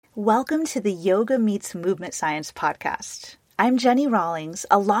Welcome to the Yoga Meets Movement Science podcast. I'm Jenny Rawlings,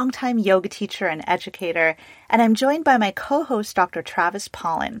 a longtime yoga teacher and educator, and I'm joined by my co-host, Dr. Travis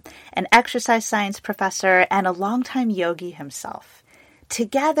Pollan, an exercise science professor and a longtime yogi himself.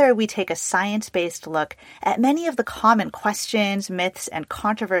 Together, we take a science-based look at many of the common questions, myths, and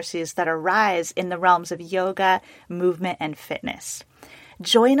controversies that arise in the realms of yoga, movement, and fitness.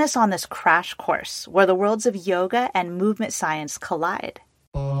 Join us on this crash course where the worlds of yoga and movement science collide.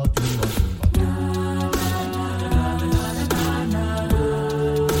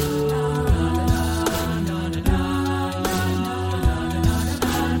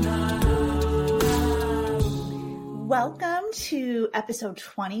 Welcome to episode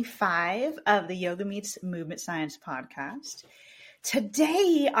 25 of the Yoga Meets Movement Science podcast.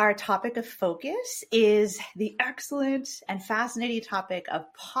 Today, our topic of focus is the excellent and fascinating topic of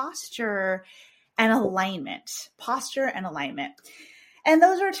posture and alignment. Posture and alignment. And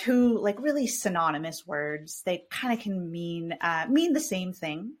those are two really synonymous words. They kind of can mean the same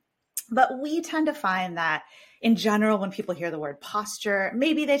thing. But we tend to find that in general, when people hear the word posture,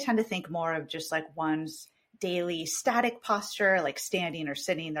 maybe they tend to think more of just one's daily static posture, like standing or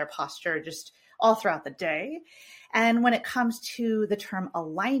sitting, their posture just all throughout the day. And when it comes to the term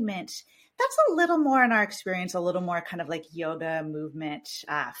alignment, that's a little more in our experience, a little more kind of like yoga movement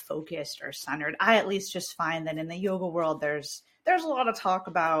focused or centered. I at least just find that in the yoga world, there's a lot of talk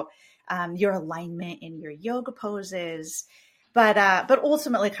about your alignment in your yoga poses, but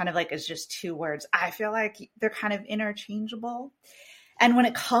ultimately kind of it's just two words. I feel like they're kind of interchangeable. And when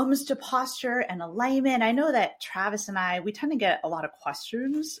it comes to posture and alignment, I know that Travis and we tend to get a lot of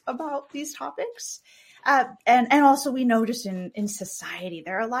questions about these topics. And also we know just in society,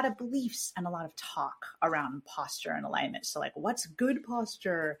 there are a lot of beliefs and a lot of talk around posture and alignment. So what's good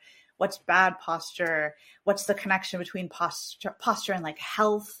posture? What's bad posture? What's the connection between posture and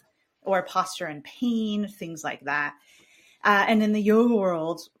health, or posture and pain, things like that. And in the yoga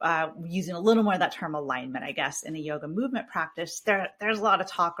world, using a little more of that term alignment, I guess, in a yoga movement practice, there's a lot of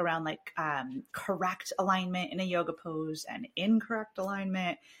talk around correct alignment in a yoga pose and incorrect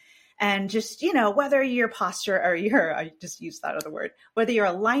alignment. And just, whether your posture or I just used that other word, whether your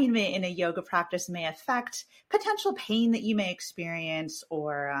alignment in a yoga practice may affect potential pain that you may experience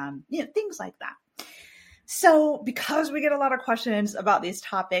or, things like that. So because we get a lot of questions about these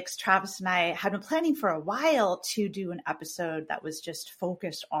topics, Travis and I had been planning for a while to do an episode that was just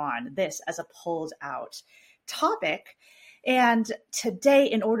focused on this as a pulled out topic. And today,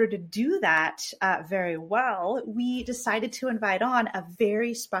 in order to do that very well, we decided to invite on a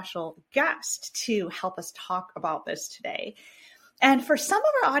very special guest to help us talk about this today. And for some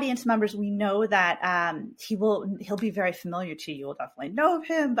of our audience members, we know that he'll be very familiar to you. You'll definitely know of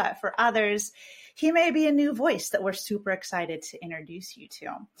him, but for others, he may be a new voice that we're super excited to introduce you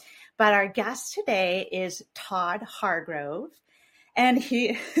to. But our guest today is Todd Hargrove, and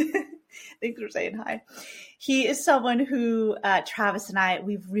he, thanks for saying hi. He is someone who Travis and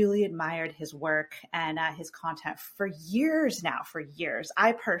we've really admired his work and his content for years now,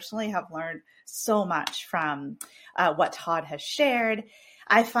 I personally have learned so much from what Todd has shared.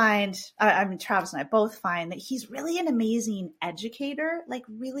 Travis and I both find that he's really an amazing educator,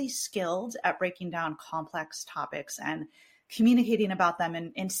 really skilled at breaking down complex topics and communicating about them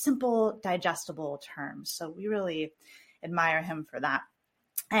in simple, digestible terms. So we really admire him for that.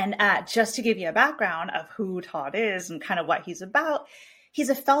 And just to give you a background of who Todd is and kind of what he's about, he's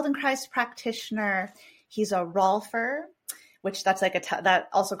a Feldenkrais practitioner. He's a Rolfer, which that's that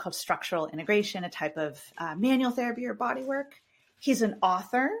also called structural integration, a type of manual therapy or body work. He's an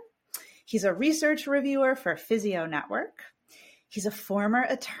author. He's a research reviewer for Physio Network. He's a former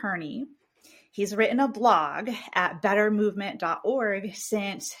attorney. He's written a blog at bettermovement.org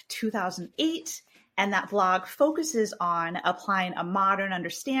since 2008. And that blog focuses on applying a modern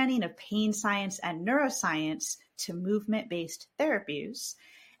understanding of pain science and neuroscience to movement-based therapies.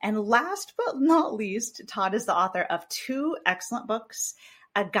 And last but not least, Todd is the author of two excellent books,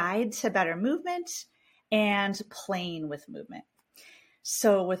 A Guide to Better Movement and Playing with Movement.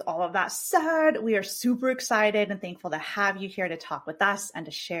 So with all of that said, we are super excited and thankful to have you here to talk with us and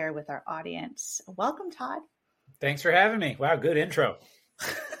to share with our audience. Welcome, Todd. Thanks for having me. Wow, good intro.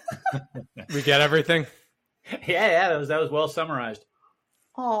 We get everything? Yeah, that was well summarized.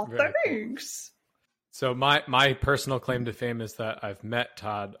 Oh, thanks. Cool. So my personal claim to fame is that I've met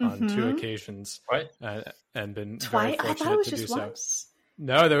Todd on two occasions. What? And been Twice? very I thought it fortunate was to just do so. once.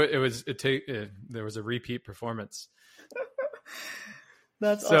 No, there was a repeat performance.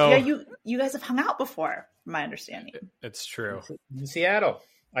 That's so, awesome. Yeah, you guys have hung out before, from my understanding. It's true. In Seattle.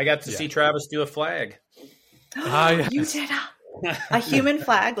 I got to see Travis do a flag. Yes. You did. A human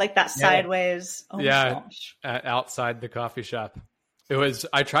flag, like that sideways. Oh Yeah. my gosh. Outside the coffee shop.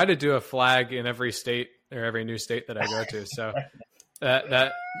 I try to do a flag in every state or every new state that I go to. So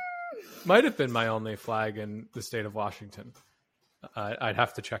that might have been my only flag in the state of Washington. I'd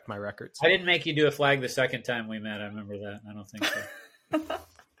have to check my records. I didn't make you do a flag the second time we met. I remember that. I don't think so.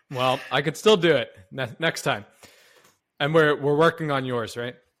 Well, I could still do it next time. And we're working on yours,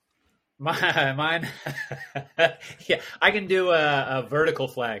 right? Mine. Yeah, I can do a vertical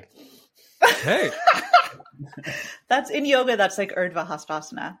flag. Hey. That's in yoga. That's like Urdhva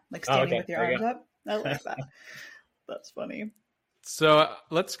Hastasana, like standing okay. with your There you arms up. I like that. That's funny. So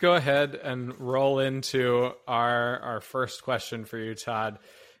let's go ahead and roll into our first question for you, Todd.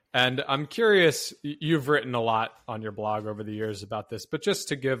 And I'm curious, you've written a lot on your blog over the years about this, but just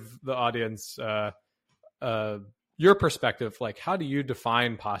to give the audience your perspective, like how do you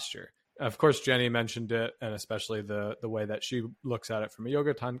define posture? Of course, Jenny mentioned it, and especially the way that she looks at it from a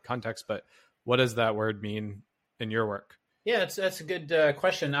yoga context, but what does that word mean in your work? Yeah, that's a good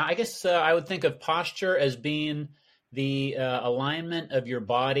question. I guess I would think of posture as being the alignment of your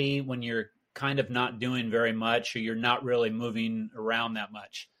body when you're kind of not doing very much or you're not really moving around that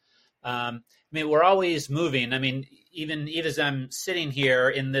much. I mean, we're always moving. I mean, even as I'm sitting here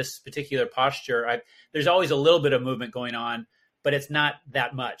in this particular posture, there's always a little bit of movement going on, but it's not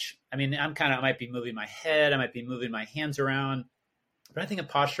that much. I mean, I might be moving my head, I might be moving my hands around, but I think of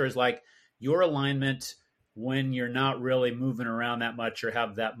posture as like your alignment when you're not really moving around that much or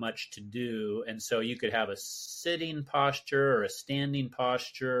have that much to do. And so you could have a sitting posture or a standing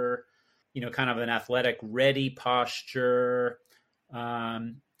posture, kind of an athletic ready posture.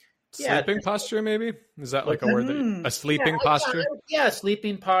 Sleeping posture, maybe? Is that like a word a sleeping posture? Yeah,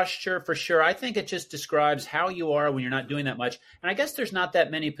 sleeping posture for sure. I think it just describes how you are when you're not doing that much. And I guess there's not that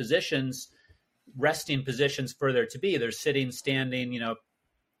many resting positions for there to be. There's sitting, standing,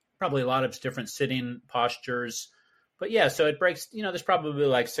 probably a lot of different sitting postures. But yeah, so it breaks, there's probably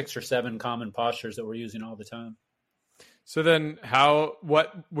like 6 or 7 common postures that we're using all the time. So then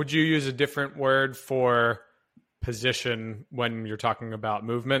what would you use a different word for position when you're talking about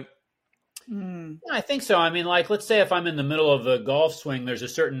movement? Yeah, I think so. I mean, like, let's say if I'm in the middle of a golf swing, there's a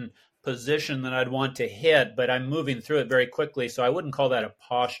certain position that I'd want to hit, but I'm moving through it very quickly. So I wouldn't call that a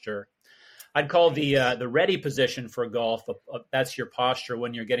posture. I'd call the ready position for golf, that's your posture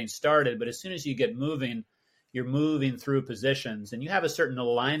when you're getting started. But as soon as you get moving, you're moving through positions and you have a certain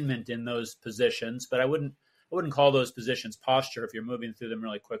alignment in those positions, but I wouldn't call those positions posture if you're moving through them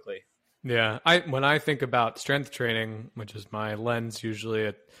really quickly. Yeah. When I think about strength training, which is my lens,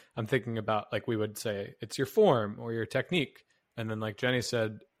 usually I'm thinking about, like we would say, it's your form or your technique. And then like Jenny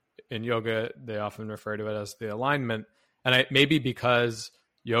said, in yoga, they often refer to it as the alignment. And maybe because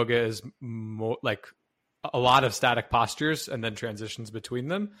yoga is like a lot of static postures and then transitions between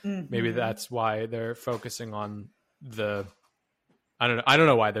them. Mm-hmm. Maybe that's why they're focusing on I don't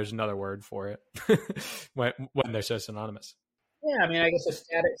know why there's another word for it when they're so synonymous. Yeah, I mean, I guess a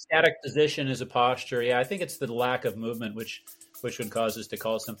static position is a posture. Yeah, I think it's the lack of movement which would cause us to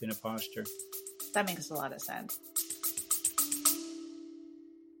call something a posture. That makes a lot of sense.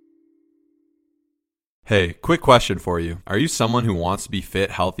 Hey, quick question for you. Are you someone who wants to be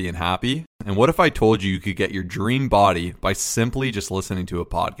fit, healthy, and happy? And what if I told you could get your dream body by simply just listening to a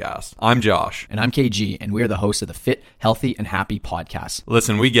podcast? I'm Josh. And I'm KG, and we're the hosts of the Fit, Healthy, and Happy podcast.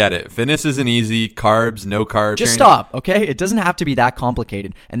 Listen, we get it. Fitness isn't easy. Carbs, no carbs. Just stop, okay? It doesn't have to be that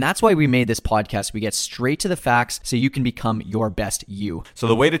complicated. And that's why we made this podcast. We get straight to the facts so you can become your best you. So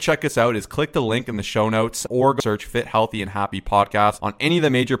the way to check us out is click the link in the show notes or search Fit, Healthy, and Happy podcast on any of the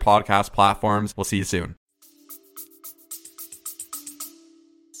major podcast platforms. We'll see you soon.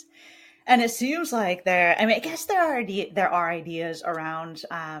 And it seems like I guess there are ideas around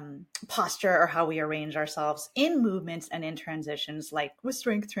posture or how we arrange ourselves in movements and in transitions, like with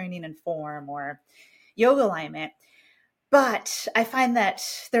strength training and form or yoga alignment. But I find that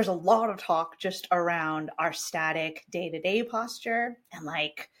there's a lot of talk just around our static day-to-day posture and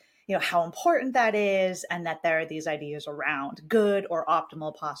how important that is, and that there are these ideas around good or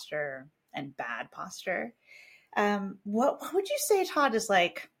optimal posture and bad posture. What would you say, Todd, is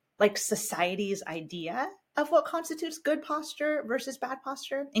like society's idea of what constitutes good posture versus bad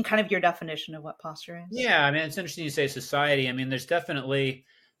posture, in kind of your definition of what posture is? Yeah, I mean, it's interesting you say society. I mean, there's definitely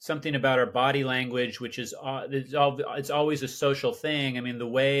something about our body language, which is it's always a social thing. I mean, the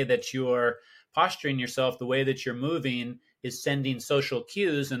way that you're posturing yourself, the way that you're moving is sending social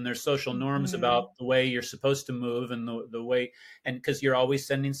cues, and there's social norms about the way you're supposed to move and the way, and because you're always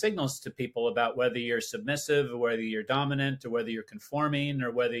sending signals to people about whether you're submissive or whether you're dominant or whether you're conforming or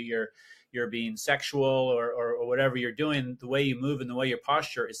whether you're, you're being sexual or whatever you're doing, the way you move and the way your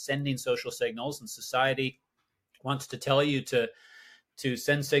posture is sending social signals, and society wants to tell you to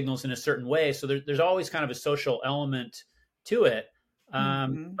send signals in a certain way. So there's always kind of a social element to it.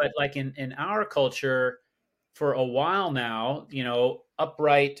 But like in our culture, for a while now,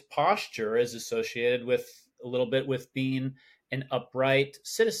 upright posture is associated with a little bit with being an upright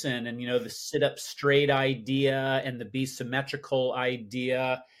citizen, and the sit up straight idea and the be symmetrical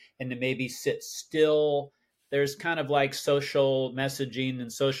idea and to maybe sit still. There's kind of like social messaging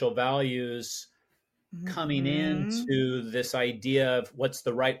and social values coming into this idea of what's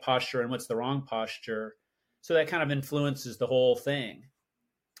the right posture and what's the wrong posture. So that kind of influences the whole thing.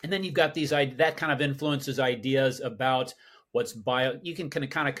 And then you've got that kind of influences ideas about what's you can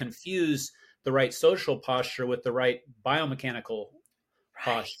kind of confuse the right social posture with the right biomechanical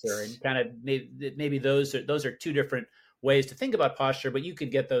posture, and kind of maybe those are two different ways to think about posture, but you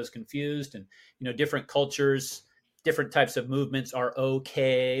could get those confused. And different cultures, different types of movements are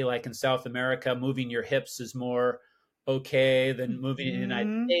okay. Like in South America, moving your hips is more okay than moving in the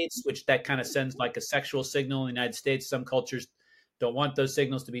United States, which that kind of sends like a sexual signal. In the United States, some cultures don't want those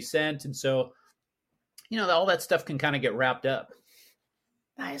signals to be sent, and so all that stuff can kind of get wrapped up.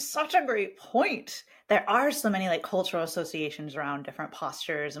 That is such a great point. There are so many like cultural associations around different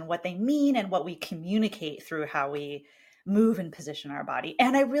postures and what they mean and what we communicate through how we move and position our body.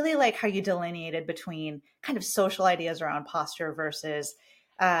 And I really like how you delineated between kind of social ideas around posture versus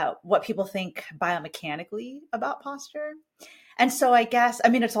what people think biomechanically about posture. And so I guess,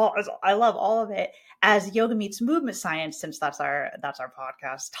 I love all of it. As Yoga Meets Movement Science, since that's our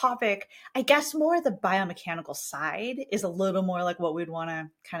podcast topic, I guess more the biomechanical side is a little more like what we'd want to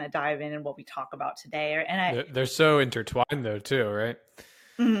kind of dive in and what we talk about today. And they're so intertwined though too, right?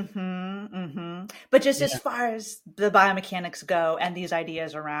 But just as far as the biomechanics go and these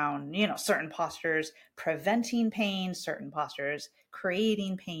ideas around, certain postures preventing pain, certain postures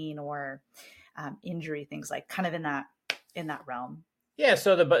creating pain or injury, things like kind of in that realm. Yeah.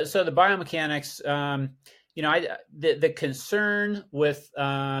 So the biomechanics, the concern with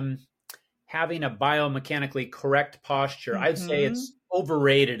having a biomechanically correct posture, I'd say it's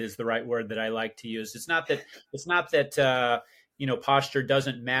overrated is the right word that I like to use. It's not that posture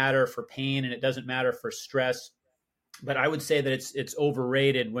doesn't matter for pain and it doesn't matter for stress, but I would say that it's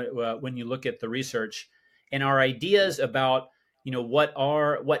overrated when you look at the research and our ideas about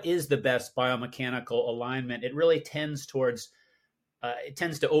what is the best biomechanical alignment. It really tends towards it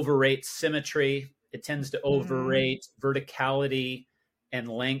tends to overrate symmetry. It tends to overrate verticality and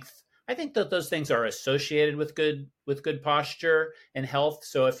length. I think that those things are associated with good posture and health.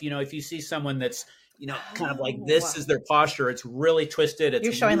 So if you see someone that's kind of like this is their posture, it's really twisted.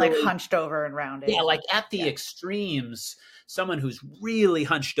 You're showing really, like hunched over and rounded. Yeah, like at the extremes, someone who's really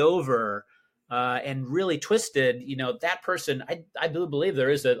hunched over and really twisted, that person, I do believe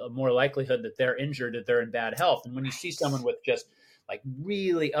there is a more likelihood that they're injured, that they're in bad health. And when you see someone with just like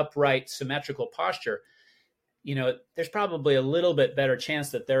really upright, symmetrical posture, there's probably a little bit better chance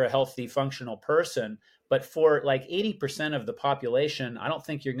that they're a healthy, functional person. But for like 80% of the population, I don't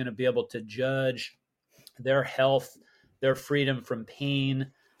think you're going to be able to judge their health, their freedom from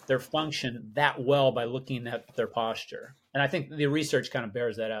pain, their function that well by looking at their posture. And I think the research kind of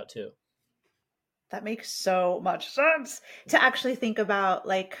bears that out too. That makes so much sense to actually think about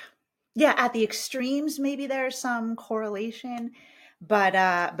at the extremes, maybe there's some correlation, but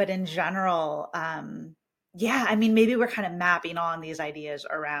in general, maybe we're kind of mapping on these ideas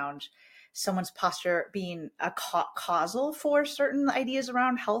around someone's posture being a causal for certain ideas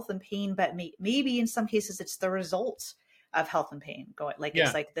around health and pain, but maybe in some cases it's the result of health and pain going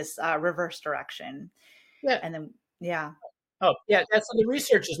it's like this reverse direction. Yeah. And then, yeah. Oh, yeah. That's the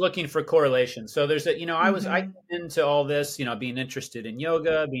research is looking for correlation. So there's I came into all this, being interested in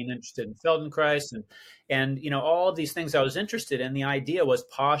yoga, being interested in Feldenkrais and all of these things I was interested in. The idea was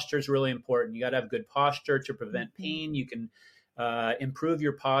posture is really important. You got to have good posture to prevent pain. You can improve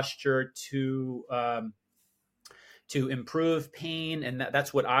your posture to improve pain. And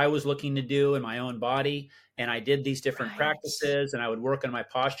that's what I was looking to do in my own body. And I did these different practices and I would work on my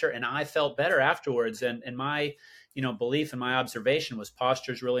posture and I felt better afterwards. And my belief and my observation was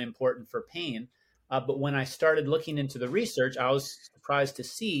posture is really important for pain. But when I started looking into the research, I was surprised to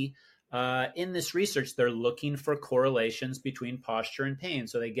see in this research, they're looking for correlations between posture and pain.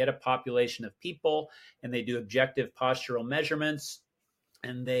 So they get a population of people and they do objective postural measurements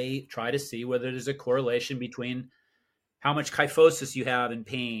and they try to see whether there's a correlation between how much kyphosis you have in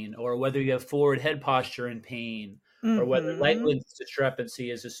pain or whether you have forward head posture in pain or whether light length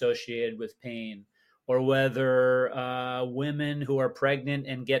discrepancy is associated with pain or whether women who are pregnant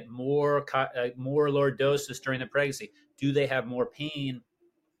and get more lordosis during the pregnancy, do they have more pain?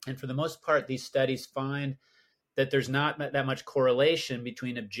 And for the most part, these studies find that there's not that much correlation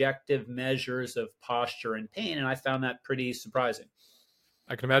between objective measures of posture and pain. And I found that pretty surprising.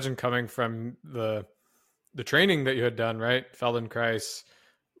 I can imagine coming from the training that you had done, right? Feldenkrais,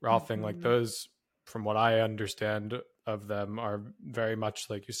 Rolfing, like those, from what I understand of them, are very much,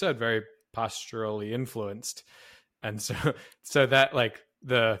 like you said, very posturally influenced. And so that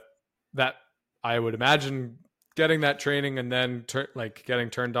that I would imagine getting that training and then getting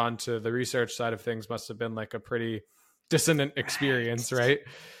turned on to the research side of things must have been like a pretty dissonant experience, right?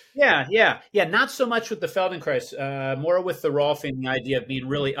 Yeah. Not so much with the Feldenkrais, more with the Rolfing, the idea of being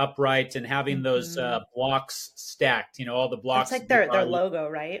really upright and having those blocks stacked. All the blocks. It's like their logo,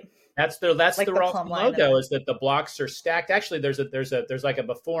 right? That's like the Rolfing logo, is that the blocks are stacked. Actually, there's like a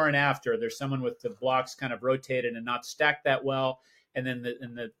before and after. There's someone with the blocks kind of rotated and not stacked that well. And then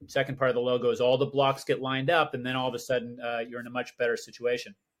in the second part of the logo is all the blocks get lined up, and then all of a sudden you're in a much better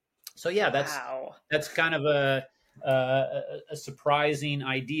situation. So yeah, that's kind of a surprising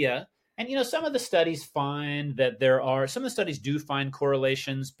idea. And some of the studies find that some of the studies do find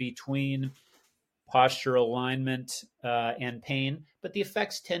correlations between posture alignment and pain, but the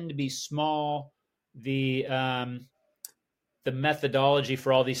effects tend to be small. The methodology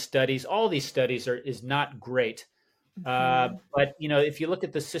for all these studies is not great. But if you look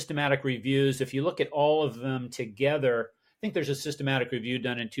at the systematic reviews, if you look at all of them together, I think there's a systematic review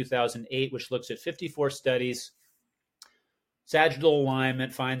done in 2008, which looks at 54 studies. Sagittal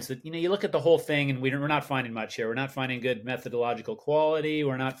alignment finds that, you look at the whole thing and we're not finding much here. We're not finding good methodological quality.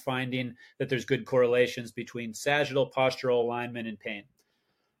 We're not finding that there's good correlations between sagittal postural alignment and pain.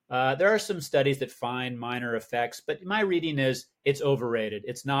 There are some studies that find minor effects, but my reading is it's overrated.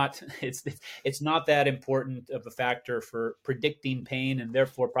 It's not that important of a factor for predicting pain, and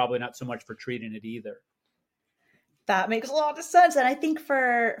therefore probably not so much for treating it either. That makes a lot of sense. And I think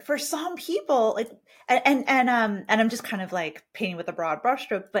for some people, and I'm just kind of like painting with a broad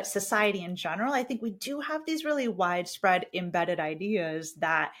brushstroke, but society in general, I think we do have these really widespread embedded ideas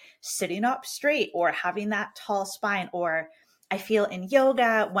that sitting up straight or having that tall spine, or I feel in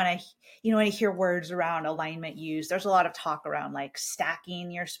yoga when I hear words around alignment used, there's a lot of talk around like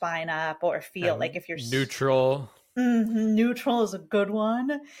stacking your spine up, or feel like if you're neutral. Neutral is a good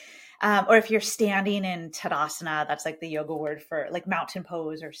one. Or if you're standing in Tadasana, that's like the yoga word for like mountain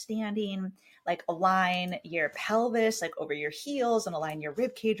pose or standing, like align your pelvis like over your heels and align your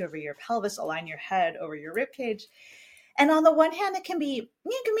rib cage over your pelvis, align your head over your rib cage. And on the one hand, it can be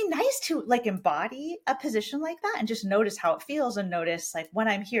nice to like embody a position like that and just notice how it feels, and notice like when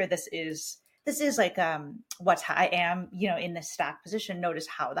I'm here, this is like I am, in this stacked position, notice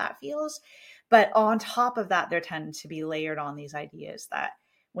how that feels. But on top of that, there tend to be layered on these ideas that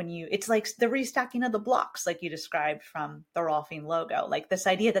it's like the restacking of the blocks, like you described from the Rolfing logo, like this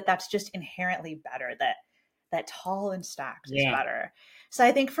idea that that's just inherently better, that tall and stacked is better. So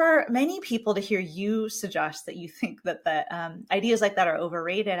I think for many people to hear you suggest that you think that ideas like that are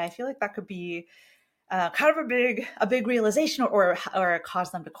overrated, I feel like that could be kind of a big realization, or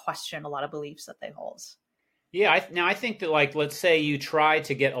cause them to question a lot of beliefs that they hold. Yeah. I think that, like, let's say you try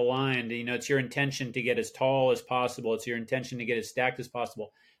to get aligned, it's your intention to get as tall as possible. It's your intention to get as stacked as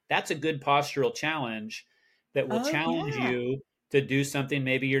possible. That's a good postural challenge that will challenge you to do something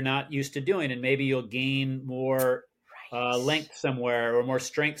maybe you're not used to doing. And maybe you'll gain more length somewhere, or more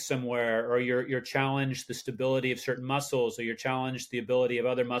strength somewhere, or you're challenged the stability of certain muscles, or you're challenged the ability of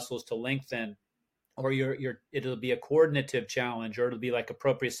other muscles to lengthen, or it'll be a coordinative challenge, or it'll be like a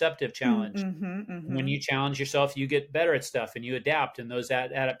proprioceptive challenge. When you challenge yourself, you get better at stuff and you adapt, and those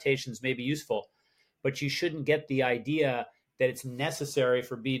adaptations may be useful. But you shouldn't get the idea that it's necessary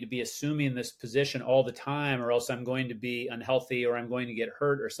for me to be assuming this position all the time, or else I'm going to be unhealthy, or I'm going to get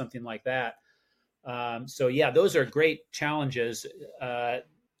hurt, or something like that. So yeah, those are great challenges,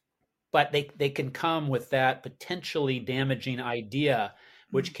 but they can come with that potentially damaging idea,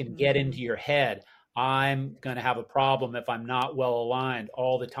 which can get into your head. I'm going to have a problem if I'm not well aligned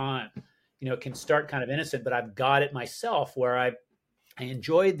all the time. It can start kind of innocent, but I've got it myself where I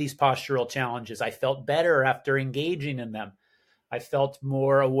enjoyed these postural challenges. I felt better after engaging in them. I felt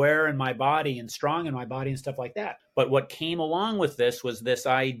more aware in my body and strong in my body and stuff like that. But what came along with this was this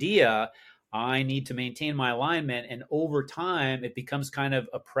idea, I need to maintain my alignment. And over time, it becomes kind of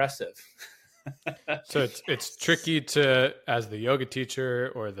oppressive. So it's tricky to, as the yoga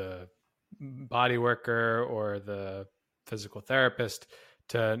teacher or the body worker or the physical therapist,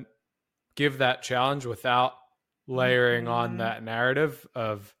 to give that challenge without layering on that narrative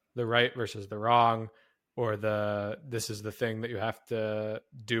of the right versus the wrong, or this is the thing that you have to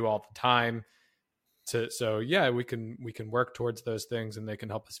do all the time. So yeah, we can work towards those things, and they can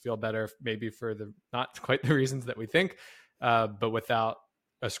help us feel better, maybe for the not quite the reasons that we think, but without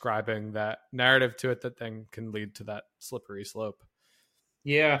ascribing that narrative to it that then can lead to that slippery slope.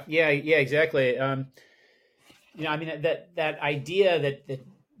 Yeah, exactly. I mean, that idea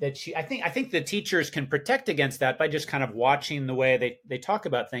that I think the teachers can protect against that by just kind of watching the way they talk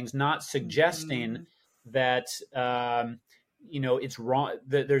about things, not suggesting that it's wrong.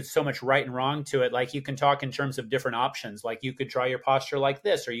 There's so much right and wrong to it. Like, you can talk in terms of different options. Like, you could try your posture like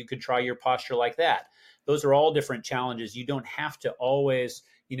this, or you could try your posture like that. Those are all different challenges. You don't have to always,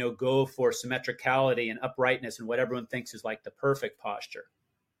 go for symmetricality and uprightness and what everyone thinks is like the perfect posture.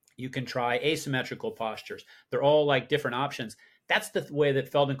 You can try asymmetrical postures. They're all like different options. That's the way that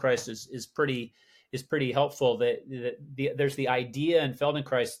Feldenkrais is pretty helpful. There's the idea in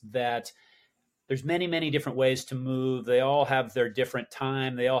Feldenkrais that there's many, many different ways to move. They all have their different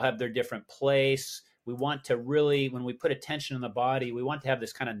time. They all have their different place. We want to really, when we put attention on the body, we want to have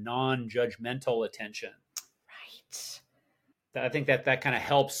this kind of non-judgmental attention. Right. I think that kind of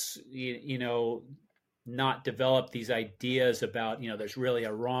helps, not develop these ideas about, there's really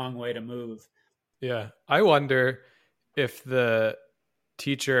a wrong way to move. Yeah. I wonder if the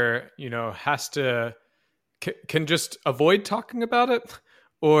teacher, has to, can just avoid talking about it,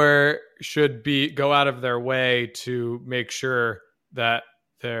 or should go out of their way to make sure that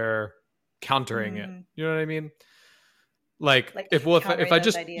they're countering it. You know what I mean? Like if I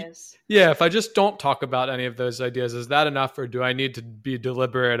just ideas. Yeah, if I just don't talk about any of those ideas, is that enough, or do I need to be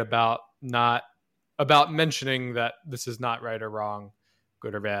deliberate about mentioning that this is not right or wrong,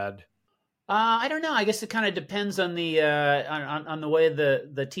 good or bad? I don't know. I guess it kind of depends on the on the way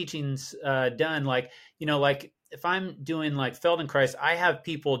the teaching's done. Like, like if I'm doing like Feldenkrais, I have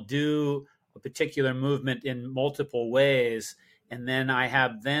people do a particular movement in multiple ways, and then I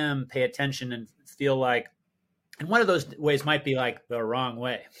have them pay attention and feel like, and one of those ways might be like the wrong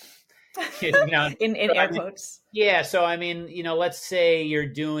way. In air quotes. Yeah. So, I mean, let's say you're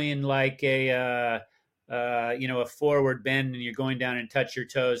doing like a forward bend and you're going down and touch your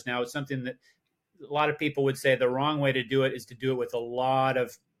toes. Now, it's something that a lot of people would say the wrong way to do it is to do it with a lot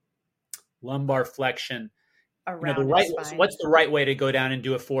of lumbar flexion. Around the right. What's the right way to go down and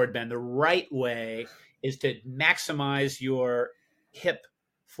do a forward bend? The right way is to maximize your hip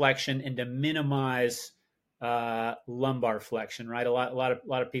flexion and to minimize lumbar flexion. Right. A lot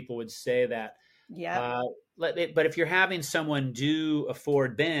of people would say that. Yeah. But if you're having someone do a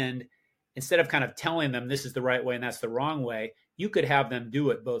forward bend, instead of kind of telling them this is the right way and that's the wrong way, you could have them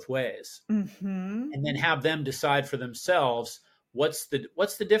do it both ways, and then have them decide for themselves what's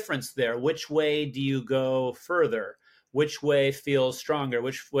the difference there. Which way do you go further? Which way feels stronger?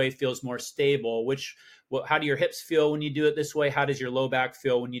 Which way feels more stable? How do your hips feel when you do it this way? How does your low back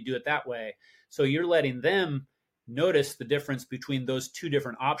feel when you do it that way? So you're letting them notice the difference between those two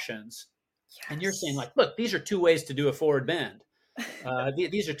different options. Yes. And you're saying like, look, these are two ways to do a forward bend.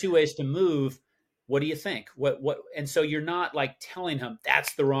 These are two ways to move. What do you think? What? And so you're not like telling them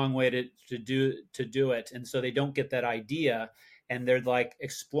that's the wrong way to do it. And so they don't get that idea, and they're like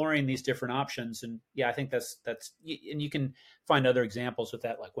exploring these different options. And yeah, I think that's, and you can find other examples with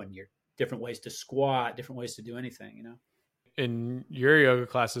that, like when you're different ways to squat, different ways to do anything, In your yoga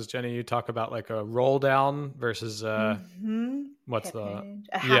classes, Jenny, you talk about like a roll down versus what's hip the hinge.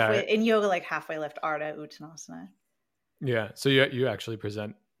 Halfway in yoga, like halfway lift, Ardha Uttanasana. Yeah. So you actually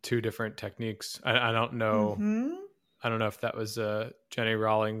present two different techniques. I don't know. I don't know if that was Jenny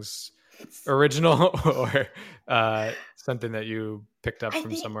Rawlings' original or something that you picked up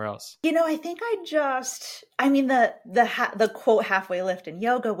from somewhere else. I think the quote halfway lift in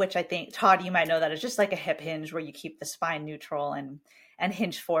yoga, which I think, Todd, you might know that is just like a hip hinge where you keep the spine neutral and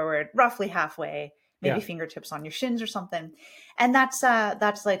hinge forward roughly halfway, maybe fingertips on your shins or something. And that's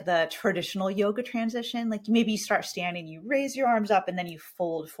like the traditional yoga transition. Like maybe you start standing, you raise your arms up and then you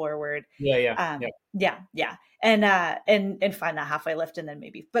fold forward. Yeah. And find that halfway lift and then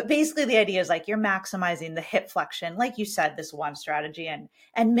maybe, but basically the idea is like you're maximizing the hip flexion, like you said, this one strategy, and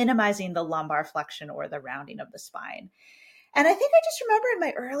minimizing the lumbar flexion or the rounding of the spine. And I think I just remember in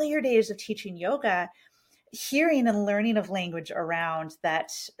my earlier days of teaching yoga, hearing and learning of language around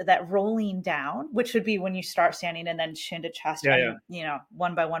that rolling down, which would be when you start standing and then chin to chest,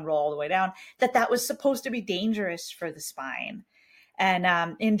 one by one roll all the way down, that was supposed to be dangerous for the spine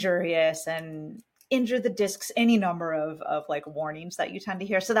and injurious and injure the discs, any number of like warnings that you tend to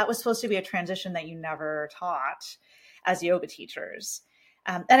hear. So that was supposed to be a transition that you never taught as yoga teachers.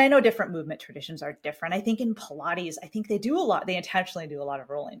 And I know different movement traditions are different. I think in Pilates, I think they intentionally do a lot of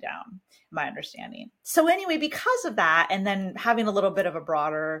rolling down, my understanding. So anyway, because of that, and then having a little bit of a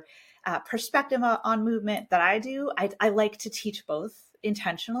broader perspective on movement that I do, I like to teach both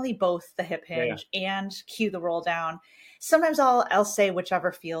intentionally, both the hip hinge and cue the roll down. Sometimes I'll say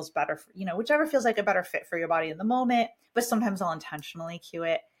whichever feels better, whichever feels like a better fit for your body in the moment, but sometimes I'll intentionally cue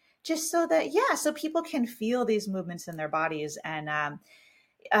it just so that, so people can feel these movements in their bodies and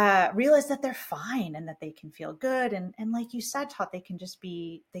realize that they're fine and that they can feel good. And like you said, Todd, they can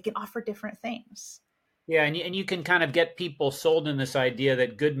offer different things. Yeah. And you can kind of get people sold in this idea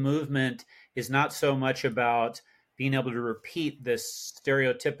that good movement is not so much about being able to repeat this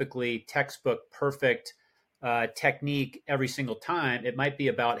stereotypically textbook perfect technique every single time. It might be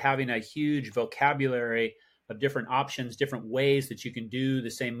about having a huge vocabulary of different options, different ways that you can do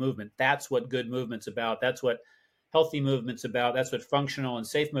the same movement. That's what good movement's about. That's what healthy movement's about. That's what functional and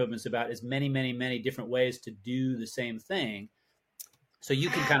safe movement's about, is many, many, many different ways to do the same thing. So you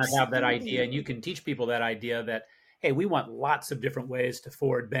can kind of have that idea, and you can teach people that idea that, hey, we want lots of different ways to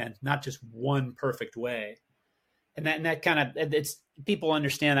forward bend, not just one perfect way. And that kind of, it's, people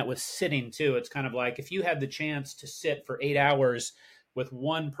understand that with sitting too. It's kind of like, if you had the chance to sit for 8 hours with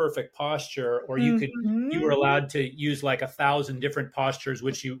one perfect posture, or you were allowed to use like 1,000 different postures,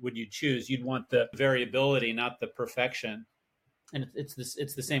 which would you choose? You'd want the variability, not the perfection. And it's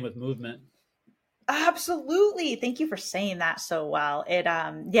the same with movement. Absolutely. Thank you for saying that so well. It,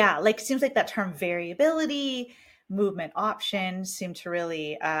 seems like that term variability, movement options seem to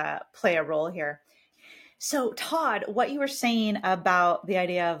really play a role here. So Todd, what you were saying about the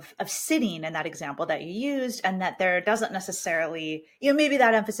idea of sitting in that example that you used, and that there doesn't necessarily, maybe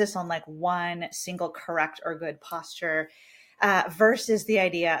that emphasis on like one single correct or good posture versus the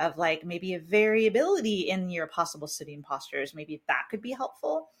idea of like maybe a variability in your possible sitting postures, maybe that could be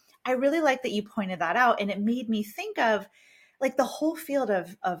helpful. I really like that you pointed that out, and it made me think of like the whole field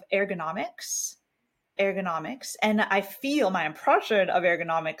of ergonomics. And I feel my impression of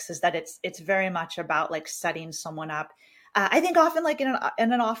ergonomics is that it's very much about like setting someone up. I think often like in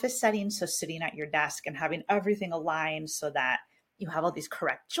an office setting, so sitting at your desk and having everything aligned so that you have all these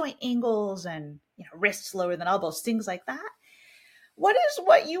correct joint angles and wrists lower than elbows, things like that. What is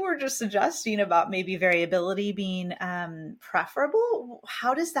what you were just suggesting about maybe variability being preferable?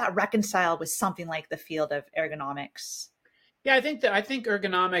 How does that reconcile with something like the field of ergonomics? Yeah, I think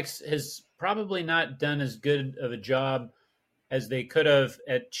ergonomics has probably not done as good of a job as they could have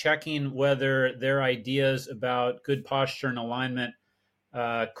at checking whether their ideas about good posture and alignment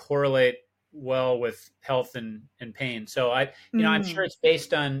correlate well with health and pain. So I'm sure it's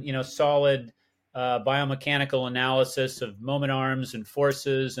based on solid biomechanical analysis of moment arms and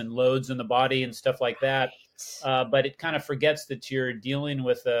forces and loads in the body and stuff like that. But it kind of forgets that you're dealing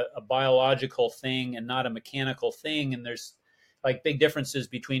with a biological thing and not a mechanical thing. And there's like big differences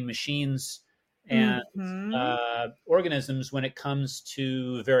between machines and organisms when it comes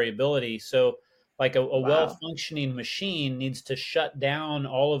to variability. So like a well-functioning machine needs to shut down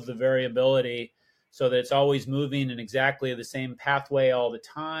all of the variability so that it's always moving in exactly the same pathway all the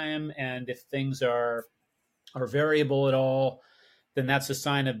time. And if things are variable at all, then that's a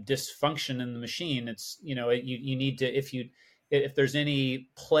sign of dysfunction in the machine. It's, you need to, if there's any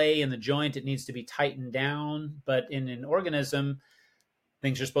play in the joint, it needs to be tightened down. But in an organism,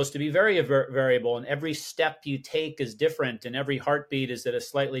 things are supposed to be very variable, and every step you take is different, and every heartbeat is at a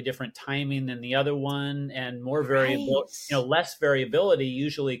slightly different timing than the other one, and more variable. Less variability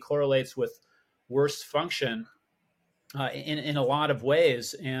usually correlates with worse function in a lot of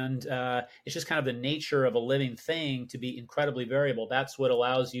ways, and it's just kind of the nature of a living thing to be incredibly variable. That's what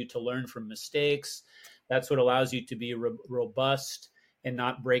allows you to learn from mistakes. That's what allows you to be robust and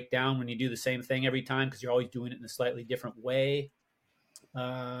not break down when you do the same thing every time, because you're always doing it in a slightly different way.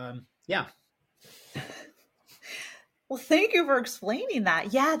 Yeah. Well, thank you for explaining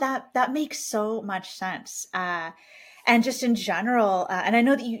that. Yeah, that makes so much sense. And just in general, and I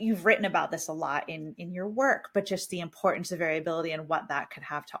know that you've written about this a lot in your work, but just the importance of variability and what that could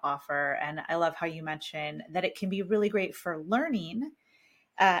have to offer. And I love how you mentioned that it can be really great for learning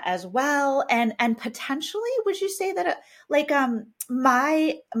as well. And potentially, would you say that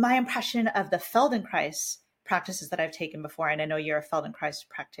my impression of the Feldenkrais practices that I've taken before, and I know you're a Feldenkrais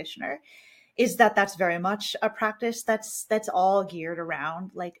practitioner, is that that's very much a practice that's all geared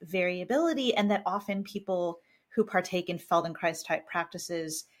around like variability, and that often people who partake in Feldenkrais type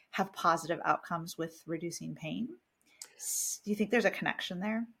practices have positive outcomes with reducing pain. Do you think there's a connection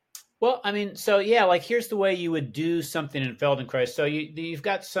there? Well, I mean, so yeah, like here's the way you would do something in Feldenkrais. So you've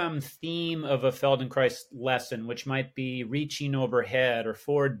got some theme of a Feldenkrais lesson, which might be reaching overhead or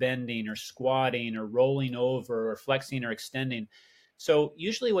forward bending or squatting or rolling over or flexing or extending. So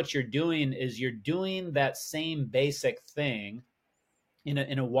usually what you're doing is you're doing that same basic thing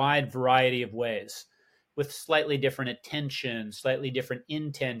in a wide variety of ways with slightly different attention, slightly different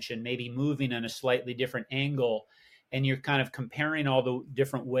intention, maybe moving on a slightly different angle. And you're kind of comparing all the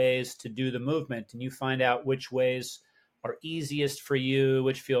different ways to do the movement, and you find out which ways are easiest for you,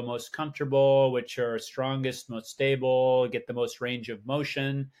 which feel most comfortable, which are strongest, most stable, get the most range of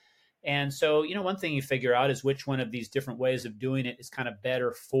motion. And so, one thing you figure out is which one of these different ways of doing it is kind of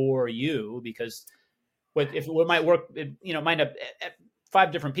better for you, because if it might work, might have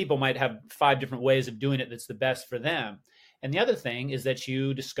 5 different people might have 5 different ways of doing it that's the best for them. And the other thing is that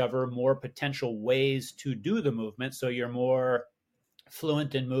you discover more potential ways to do the movement. So you're more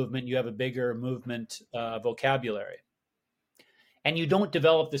fluent in movement. You have a bigger movement vocabulary. And you don't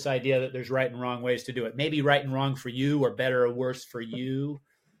develop this idea that there's right and wrong ways to do it. Maybe right and wrong for you, or better or worse for you.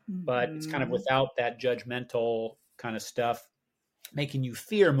 But it's kind of without that judgmental kind of stuff, making you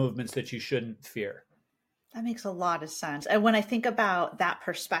fear movements that you shouldn't fear. That makes a lot of sense. And when I think about that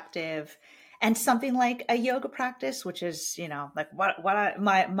perspective, and something like a yoga practice, which is, like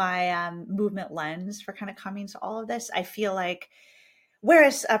my movement lens for kind of coming to all of this, I feel like,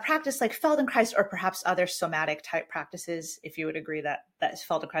 whereas a practice like Feldenkrais or perhaps other somatic type practices, if you would agree that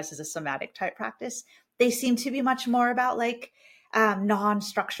Feldenkrais is a somatic type practice, they seem to be much more about like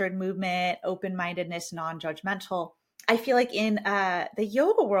non-structured movement, open-mindedness, non-judgmental. I feel like in the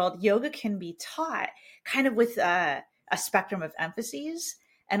yoga world, yoga can be taught kind of with a spectrum of emphases.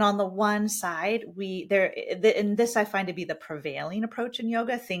 And on the one side, and this I find to be the prevailing approach in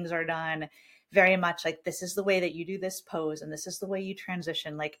yoga. Things are done very much like, this is the way that you do this pose, and this is the way you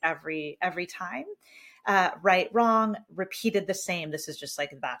transition, like every time. Right, wrong, repeated the same. This is just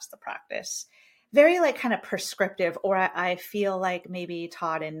like, that's the practice. Very like kind of prescriptive, or I feel like maybe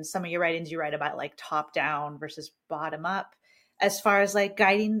taught in some of your writings, you write about like top down versus bottom up as far as like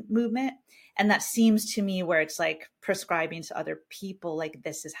guiding movement. And that seems to me where it's like prescribing to other people, like,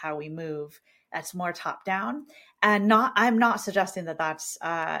 this is how we move. That's more top down. And I'm not suggesting that that's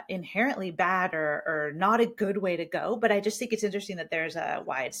inherently bad or not a good way to go, but I just think it's interesting that there's a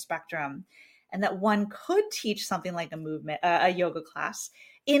wide spectrum, and that one could teach something like a yoga class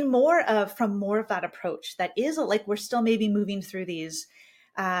from more of that approach. That is like, we're still maybe moving through these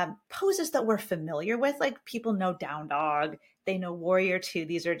poses that we're familiar with, like people know down dog, they know warrior two.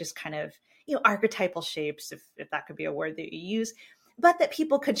 These are just kind of, archetypal shapes, if that could be a word that you use, but that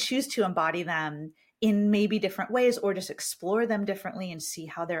people could choose to embody them in maybe different ways, or just explore them differently and see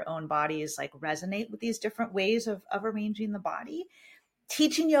how their own bodies like resonate with these different ways of arranging the body.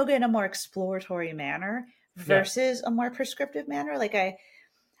 Teaching yoga in a more exploratory manner versus a more prescriptive manner. Like I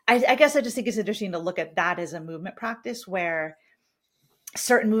guess I just think it's interesting to look at that as a movement practice, where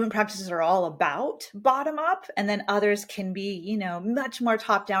certain movement practices are all about bottom up, and then others can be, much more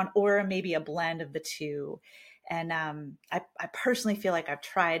top down, or maybe a blend of the two. And I personally feel like I've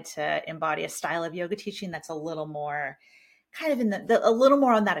tried to embody a style of yoga teaching that's a little more kind of in a little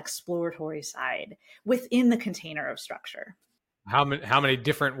more on that exploratory side within the container of structure. How many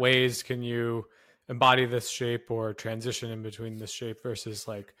different ways can you embody this shape or transition in between this shape versus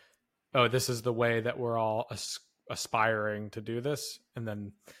like, oh, this is the way that we're all aspiring to do this, and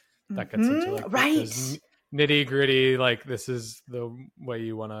then that gets into like nitty gritty, like, this is the way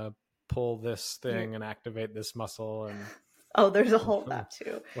you want to pull this thing and activate this muscle, and there's a whole that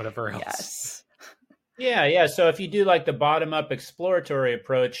too, whatever else. Yeah. So if you do like the bottom up exploratory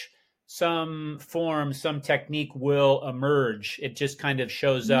approach, some form, some technique will emerge. It just kind of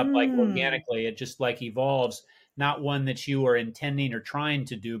shows up like organically. It just like evolves, not one that you are intending or trying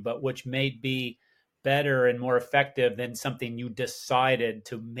to do, but which may be better and more effective than something you decided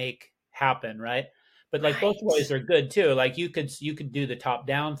to make happen, right? But like both ways are good too. Like you could do the top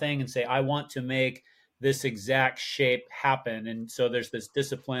down thing and say, I want to make this exact shape happen. And so there's this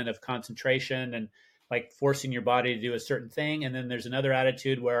discipline of concentration and like forcing your body to do a certain thing. And then there's another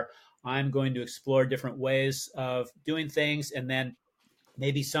attitude where I'm going to explore different ways of doing things. And then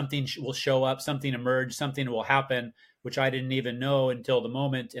maybe something will show up, something emerge, something will happen, which I didn't even know until the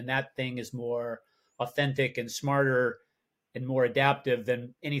moment. And that thing is more authentic and smarter and more adaptive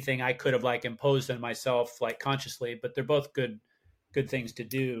than anything I could have like imposed on myself, like consciously. But they're both good things to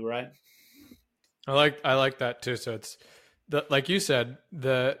do, right? I like that too. So it's like you said,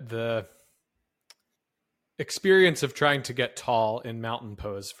 the experience of trying to get tall in mountain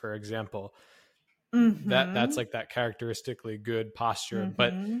pose, for example, that's like that characteristically good posture.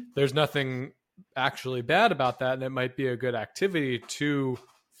 But there's nothing actually bad about that, and it might be a good activity to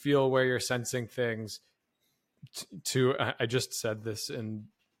feel where you're sensing things. I just said this in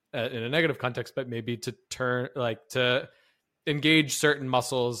a negative context, but maybe to to engage certain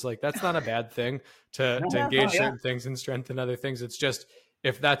muscles. Like that's not a bad thing to engage certain things and strengthen other things. It's just,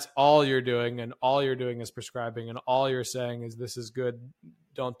 if that's all you're doing and all you're doing is prescribing and all you're saying is this is good,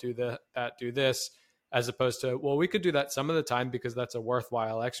 don't do that, do this, as opposed to, well, we could do that some of the time because that's a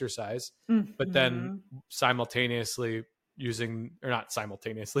worthwhile exercise, but then simultaneously using, or not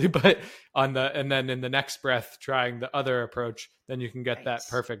simultaneously, but and then in the next breath, trying the other approach, then you can get that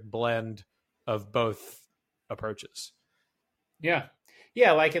perfect blend of both approaches. Yeah.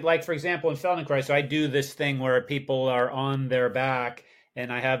 Yeah. Like for example, in Feldenkrais, so I do this thing where people are on their back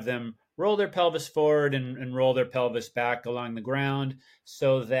and I have them roll their pelvis forward and roll their pelvis back along the ground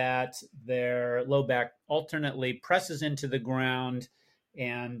so that their low back alternately presses into the ground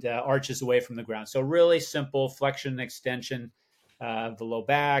and arches away from the ground. So really simple flexion and extension of the low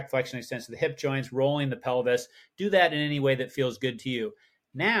back, flexion and extension of the hip joints, rolling the pelvis. Do that in any way that feels good to you.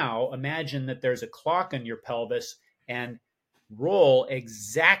 Now imagine that there's a clock on your pelvis and roll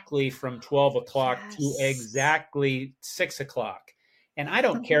exactly from 12 o'clock to exactly 6 o'clock. And I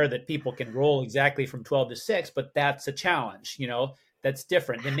don't care that people can roll exactly from 12 to 6, but that's a challenge, that's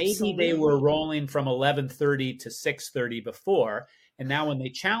different. And maybe they were rolling from 11:30 to 6:30 before. And now when they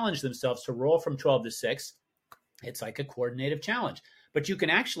challenge themselves to roll from 12 to 6, it's like a coordinative challenge. But you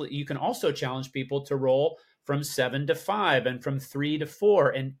can also challenge people to roll from 7 to 5 and from 3 to 4.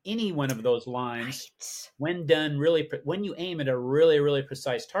 And any one of those lines, when done when you aim at a really, really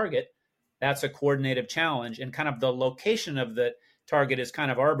precise target, that's a coordinative challenge. And kind of the location of the target is kind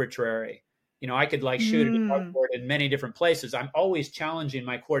of arbitrary. I could shoot at a dartboard in many different places. I'm always challenging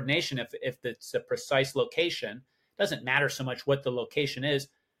my coordination if it's a precise location. It doesn't matter so much what the location is,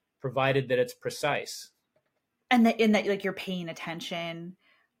 provided that it's precise. And that you're paying attention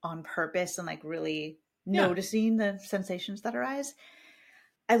on purpose and really noticing the sensations that arise.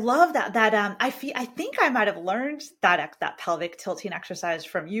 I love that. I think I might have learned that pelvic tilting exercise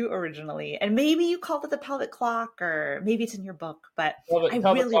from you originally, and maybe you called it the pelvic clock, or maybe it's in your book. But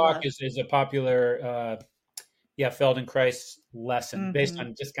pelvic clock is a popular, Feldenkrais lesson based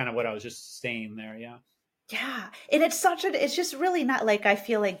on just kind of what I was just saying there. Yeah. Yeah. And it's just really not I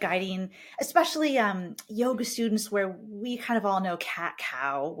feel like guiding, especially yoga students, where we kind of all know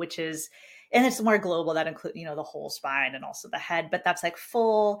cat-cow, which is, and it's more global, that includes, the whole spine and also the head, but that's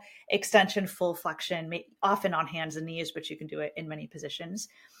full extension, full flexion, often on hands and knees, but you can do it in many positions.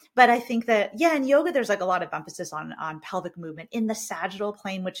 But I think that, in yoga, there's a lot of emphasis on pelvic movement in the sagittal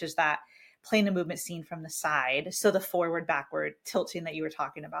plane, which is that plane of movement seen from the side. So the forward, backward tilting that you were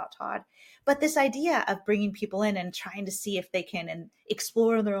talking about, Todd. But this idea of bringing people in and trying to see if they can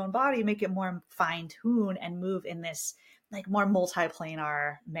explore their own body, make it more fine-tuned and move in this more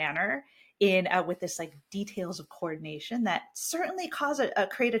multiplanar manner with this details of coordination that certainly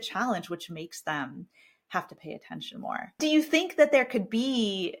create a challenge, which makes them have to pay attention more. Do you think that there could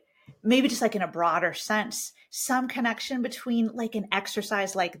be, maybe just in a broader sense, some connection between an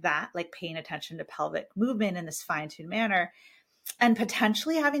exercise like that, paying attention to pelvic movement in this fine-tuned manner, and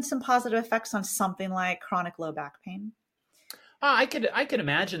potentially having some positive effects on something like chronic low back pain? I could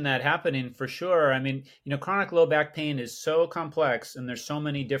imagine that happening for sure. I mean, chronic low back pain is so complex, and there's so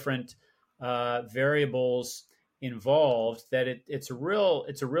many different variables involved that it's a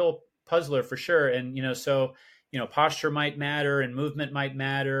real puzzler for sure. And posture might matter, and movement might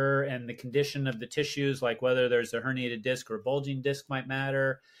matter, and the condition of the tissues, like whether there's a herniated disc or a bulging disc, might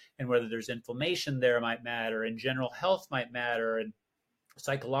matter, and whether there's inflammation there might matter, and general health might matter, and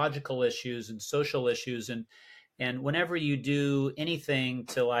psychological issues and social issues. And whenever you do anything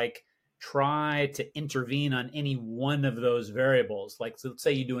to try to intervene on any one of those variables, so let's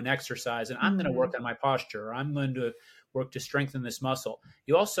say you do an exercise and I'm going to work on my posture, or I'm going to work to strengthen this muscle.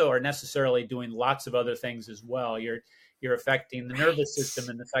 You also are necessarily doing lots of other things as well. You're affecting the nervous system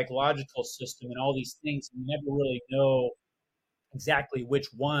and the psychological system and all these things. You never really know exactly which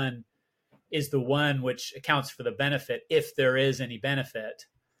one is the one which accounts for the benefit, if there is any benefit.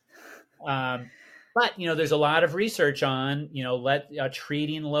 But, there's a lot of research on,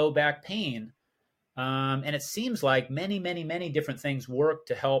 treating low back pain. And it seems like many, many, many different things work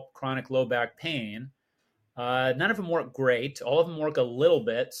to help chronic low back pain. None of them work great. All of them work a little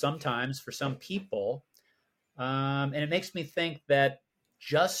bit sometimes for some people. And it makes me think that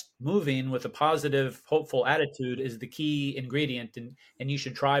just moving with a positive, hopeful attitude is the key ingredient. And you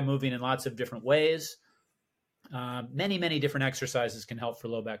should try moving in lots of different ways. Many, many different exercises can help for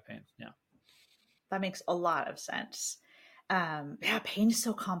low back pain. Yeah. That makes a lot of sense. Pain is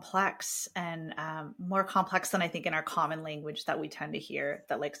so complex and more complex than I think in our common language that we tend to hear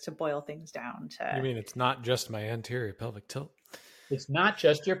that likes to boil things down to. You mean it's not just my anterior pelvic tilt? It's not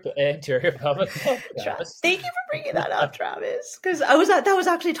just your anterior pelvic tilt, Travis. Thank you for bringing that up, Travis, because that was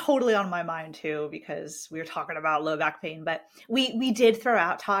actually totally on my mind too, because we were talking about low back pain. But we did throw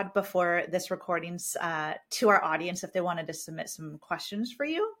out, Todd, before this recordings to our audience if they wanted to submit some questions for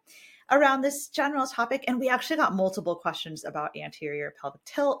you around this general topic. And we actually got multiple questions about anterior pelvic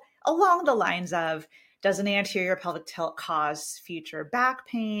tilt along the lines of, does an anterior pelvic tilt cause future back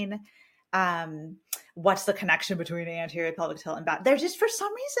pain? What's the connection between anterior pelvic tilt and back? There's just, for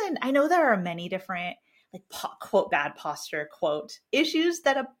some reason, I know there are many different like quote bad posture quote issues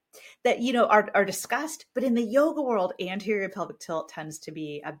that are discussed, but in the yoga world, anterior pelvic tilt tends to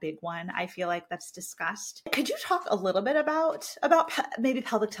be a big one. I feel like that's discussed. Could you talk a little bit about maybe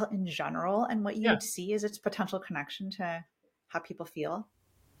pelvic tilt in general and what you would see as its potential connection to how people feel?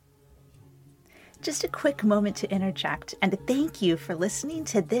 Just a quick moment to interject and to thank you for listening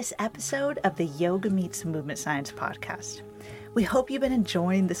to this episode of the Yoga Meets Movement Science podcast. We hope you've been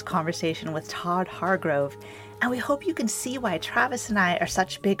enjoying this conversation with Todd Hargrove, and we hope you can see why Travis and I are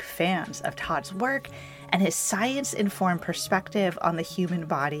such big fans of Todd's work and his science-informed perspective on the human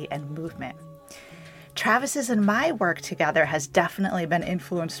body and movement. Travis's and my work together has definitely been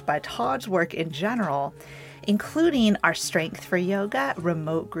influenced by Todd's work in general, including our Strength for Yoga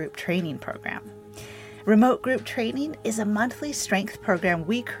remote group training program. Remote Group Training is a monthly strength program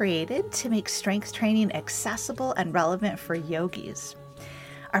we created to make strength training accessible and relevant for yogis.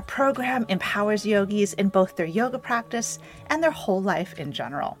 Our program empowers yogis in both their yoga practice and their whole life in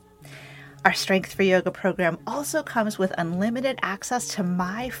general. Our Strength for Yoga program also comes with unlimited access to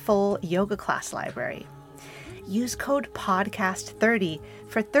my full yoga class library. Use code PODCAST30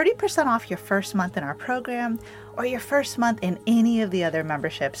 for 30% off your first month in our program or your first month in any of the other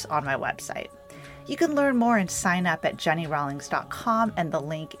memberships on my website. You can learn more and sign up at jennyrawlings.com, and the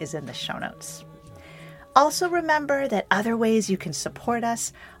link is in the show notes. Also remember that other ways you can support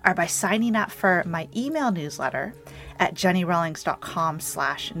us are by signing up for my email newsletter at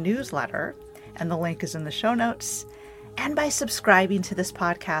jennyrawlings.com/newsletter, and the link is in the show notes, and by subscribing to this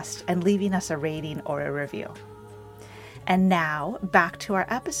podcast and leaving us a rating or a review. And now back to our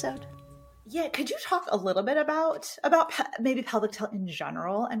episode. Yeah, could you talk a little bit about maybe pelvic tilt in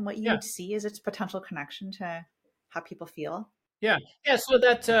general and what you would see as its potential connection to how people feel? Yeah. So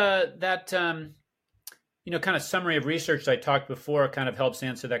that kind of summary of research I talked before kind of helps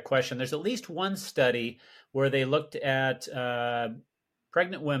answer that question. There's at least one study where they looked at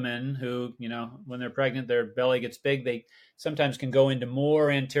pregnant women who, when they're pregnant, their belly gets big. They sometimes can go into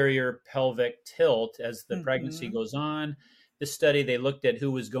more anterior pelvic tilt as the pregnancy goes on. This study, they looked at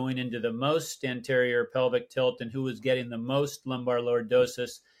who was going into the most anterior pelvic tilt and who was getting the most lumbar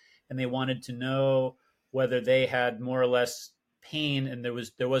lordosis, and they wanted to know whether they had more or less pain, and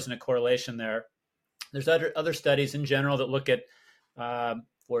there wasn't a correlation there. There's other studies in general that look at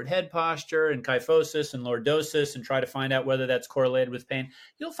forward head posture and kyphosis and lordosis and try to find out whether that's correlated with pain.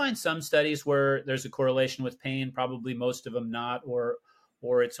 You'll find some studies where there's a correlation with pain, probably most of them not, or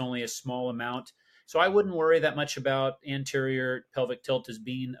it's only a small amount. So I wouldn't worry that much about anterior pelvic tilt as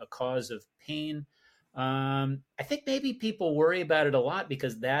being a cause of pain. I think maybe people worry about it a lot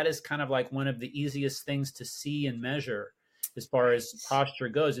because that is kind of like one of the easiest things to see and measure as far as posture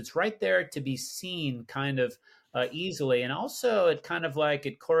goes. It's right there to be seen kind of easily. And also it kind of like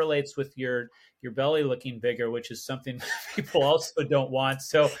it correlates with your belly looking bigger, which is something people also don't want.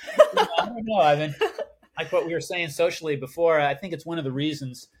 So I don't know. I mean, like what we were saying socially before, I think it's one of the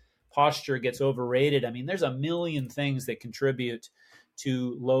reasons posture gets overrated. I mean, there's a million things that contribute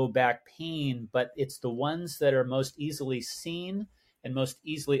to low back pain, but it's the ones that are most easily seen and most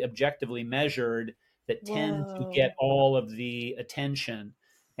easily objectively measured that tend to get all of the attention.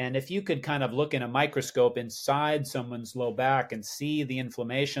 And if you could kind of look in a microscope inside someone's low back and see the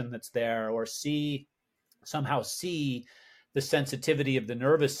inflammation that's there, or somehow see the sensitivity of the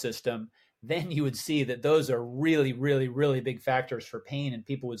nervous system, then you would see that those are really, really, really big factors for pain, and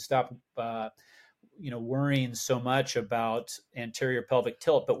people would stop, worrying so much about anterior pelvic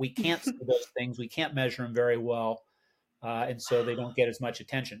tilt. But we can't see those things. We can't measure them very well, and so they don't get as much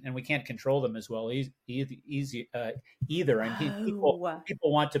attention, and we can't control them as well either. And people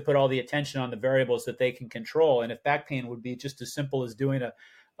want to put all the attention on the variables that they can control. And if back pain would be just as simple as doing a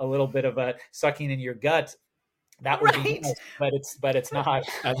little bit of a sucking in your gut, that would be nice, but it's not.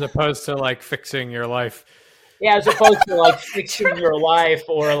 As opposed to like fixing your life. Yeah, as opposed to like fixing your life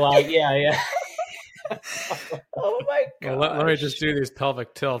or like, yeah. Oh my Well, god. let me just do these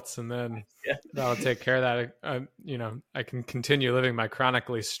pelvic tilts, and then Yeah. that'll take care of that. I can continue living my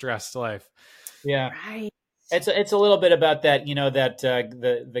chronically stressed life. Yeah. Right. It's a little bit about that, that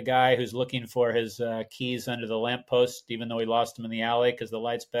the guy who's looking for his keys under the lamppost, even though he lost them in the alley because the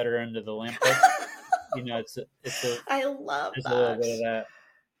light's better under the lamppost. I love there's a little bit of that.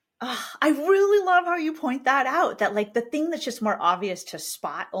 that. I really love how you point that out, that like the thing that's just more obvious to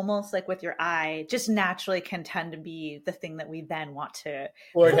spot, almost like with your eye, just naturally can tend to be the thing that we then want to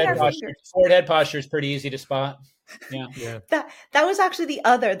Forward put head our posture. finger. Forward head posture is pretty easy to spot. Yeah. That was actually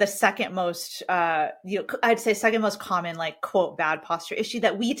the second most I'd say second most common like quote bad posture issue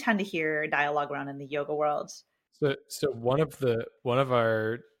that we tend to hear dialogue around in the yoga world. So one of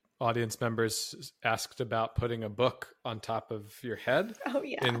our audience members asked about putting a book on top of your head. Oh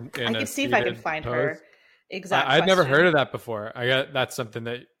yeah, I can see if I can find pose. her exact. I'd never heard of that before. That's something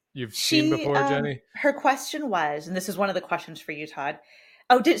that you've seen before, Jenny. Her question was, and this is one of the questions for you, Todd.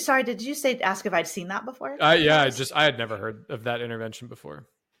 Oh, did you ask if I'd seen that before? Yeah, I had never heard of that intervention before.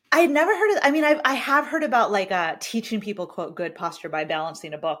 I had never heard of. I mean, I have heard about like teaching people quote good posture by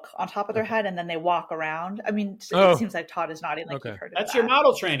balancing a book on top of their head and then they walk around. I mean, it seems like Todd is nodding like you've heard of That's that. your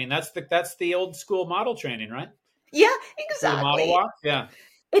model training. That's the old school model training, right? Yeah, exactly. The model walk. Yeah.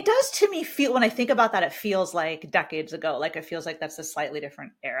 It does to me feel, when I think about that, it feels like decades ago. Like it feels like that's a slightly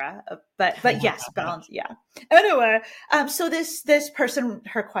different era. But yes, balance. Yeah. Anyway, so this person,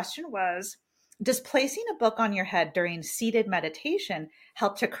 her question was, does placing a book on your head during seated meditation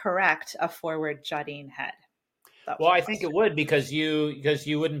help to correct a forward jutting head? Well, I think it would, because you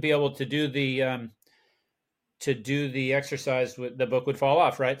wouldn't be able to do the exercise. The book would fall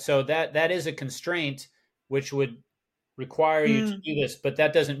off, right? So that is a constraint which would require you to do this, but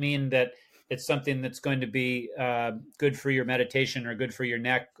that doesn't mean that it's something that's going to be good for your meditation or good for your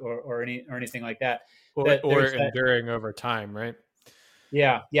neck or anything like that. Or enduring over time, right?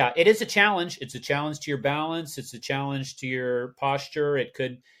 Yeah. It is a challenge. It's a challenge to your balance. It's a challenge to your posture. It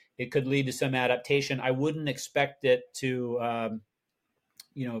could lead to some adaptation. I wouldn't expect it to,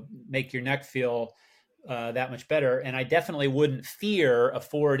 make your neck feel that much better. And I definitely wouldn't fear a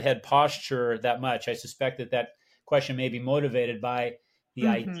forward head posture that much. I suspect that question may be motivated by the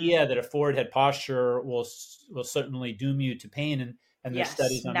idea that a forward head posture will certainly doom you to pain. And there's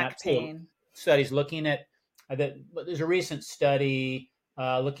studies on that too. Studies looking at there's a recent study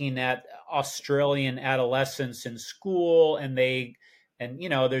looking at Australian adolescents in school, and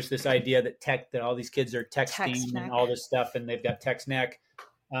there's this idea that all these kids are texting and all this stuff, and they've got text neck.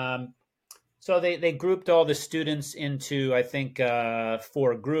 So they grouped all the students into, I think,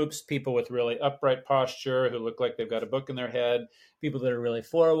 4 groups: people with really upright posture who look like they've got a book in their head, people that are really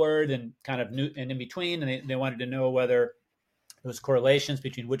forward and kind of new and in between, and they wanted to know whether there was correlations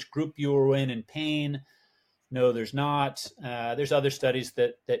between which group you were in pain. No, there's not. There's other studies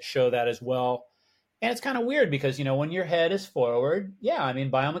that show that as well. And it's kind of weird because, when your head is forward,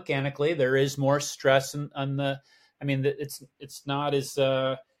 biomechanically, there is more stress on it's not as,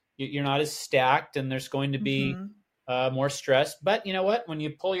 you're not as stacked, and there's going to be more stress. But you know what? When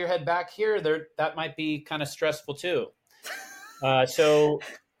you pull your head back here, that might be kind of stressful too. So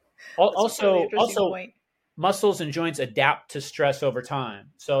also point. Muscles and joints adapt to stress over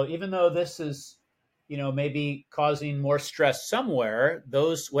time. So even though this is, maybe causing more stress somewhere,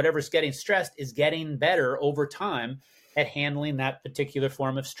 whatever's getting stressed is getting better over time at handling that particular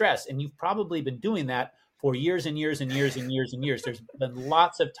form of stress. And you've probably been doing that for years and years and years and years and years. There's been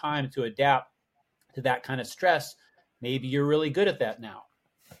lots of time to adapt to that kind of stress. Maybe you're really good at that now.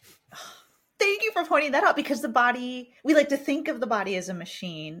 Thank you for pointing that out, because the body, we like to think of the body as a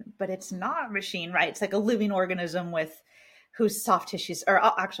machine, but it's not a machine, right? It's like a living organism whose soft tissues, or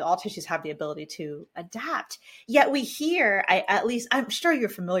actually all tissues, have the ability to adapt. Yet we hear, I'm sure you're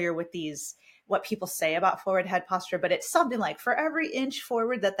familiar with what people say about forward head posture, but it's something like for every inch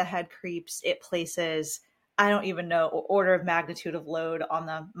forward that the head creeps, it places, I don't even know, order of magnitude of load on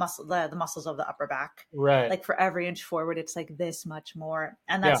the muscles of the upper back. Right. Like for every inch forward, it's like this much more.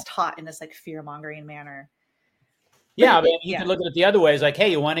 And that's taught in this like fear-mongering manner. Yeah, but you can look at it the other way. It's like, hey,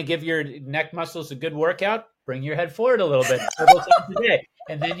 you want to give your neck muscles a good workout? Bring your head forward a little bit several times a day,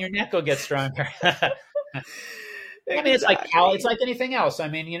 and then your neck will get stronger. It's like anything else.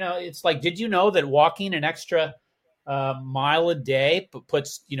 It's like, did you know that walking an extra mile a day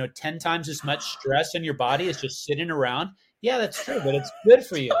puts 10 times as much stress on your body as just sitting around? Yeah, that's true, but it's good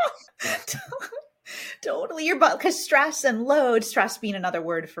for you. Totally, your body, because stress and load, stress being another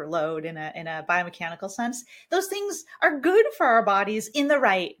word for load in a biomechanical sense, those things are good for our bodies in the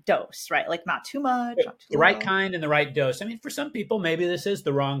right dose, right? Like not too much, not too the right kind and the right dose. For some people, maybe this is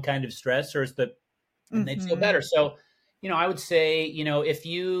the wrong kind of stress, or it's and they'd feel better. So, I would say, if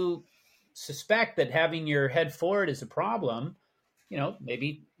you suspect that having your head forward is a problem,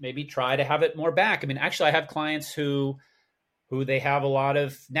 maybe try to have it more back. I mean, actually, I have clients who they have a lot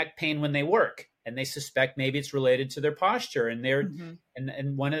of neck pain when they work, and they suspect maybe it's related to their posture. And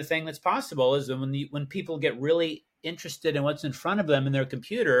and one of the things that's possible is that when people get really interested in what's in front of them in their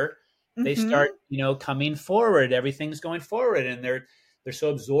computer, they start, coming forward. Everything's going forward, and they're so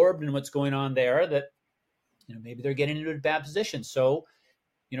absorbed in what's going on there that, maybe they're getting into a bad position. So,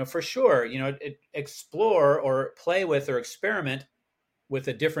 for sure, explore or play with or experiment with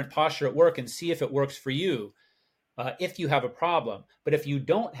a different posture at work and see if it works for you. If you have a problem. But if you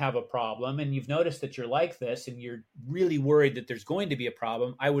don't have a problem and you've noticed that you're like this and you're really worried that there's going to be a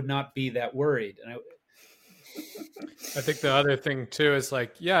problem, I would not be that worried. And I think the other thing too is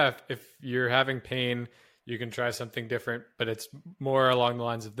like, if you're having pain, you can try something different, but it's more along the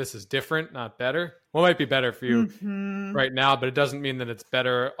lines of this is different, not better. Well, it might be better for you right now, but it doesn't mean that it's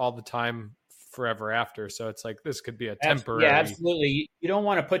better all the time forever after. So it's like, this could be a temporary. Yeah, absolutely. You don't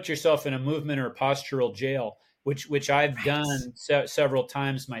want to put yourself in a movement or postural jail, which I've done several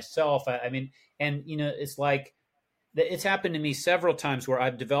times myself. I mean, and it's like, it's happened to me several times where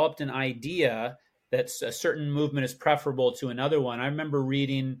I've developed an idea that a certain movement is preferable to another one. I remember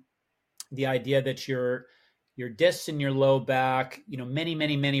reading the idea that your discs in your low back,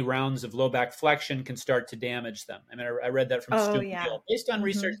 many rounds of low back flexion can start to damage them. I mean, I read that from Stu Field. Based on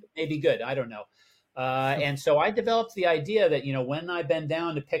research that may be good. I don't know. And so I developed the idea that, when I bend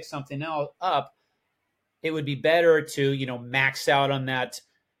down to pick something else up, it would be better to, max out on that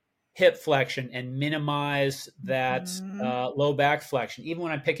hip flexion and minimize that low back flexion, even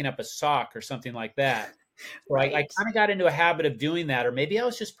when I'm picking up a sock or something like that. Right. I kind of got into a habit of doing that, or maybe I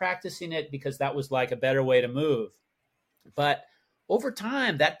was just practicing it because that was like a better way to move. But over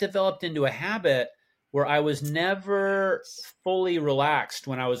time, that developed into a habit where I was never fully relaxed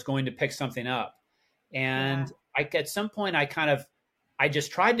when I was going to pick something up. And at some point, I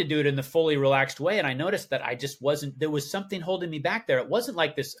just tried to do it in the fully relaxed way. And I noticed that there was something holding me back there. It wasn't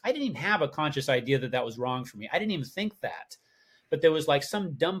like this. I didn't even have a conscious idea that was wrong for me. I didn't even think that. But there was like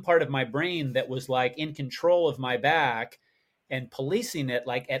some dumb part of my brain that was like in control of my back and policing it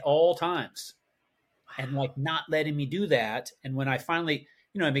like at all times and like not letting me do that. And when I finally,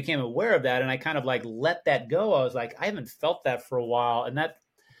 I became aware of that and I kind of like let that go, I was like, I haven't felt that for a while. And that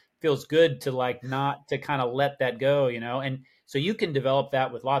feels good to like not to kind of let that go, And so you can develop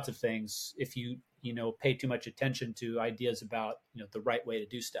that with lots of things if you, pay too much attention to ideas about, the right way to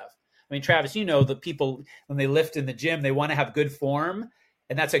do stuff. I mean, Travis, the people, when they lift in the gym, they want to have good form,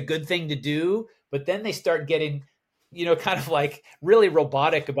 and that's a good thing to do. But then they start getting, kind of like really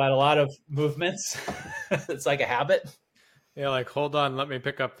robotic about a lot of movements. It's like a habit. Yeah, like, hold on, let me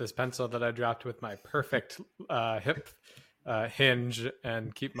pick up this pencil that I dropped with my perfect hip hinge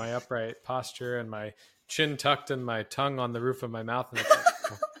and keep my upright posture and my chin tucked and my tongue on the roof of my mouth. And it's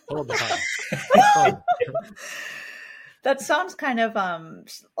like, hold on. That sounds kind of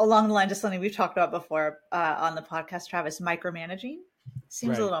along the lines of something we've talked about before on the podcast, Travis, micromanaging.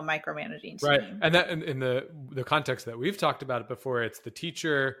 Seems a little micromanaging to me. And that in the context that we've talked about it before, it's the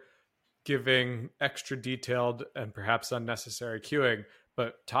teacher giving extra detailed and perhaps unnecessary cueing.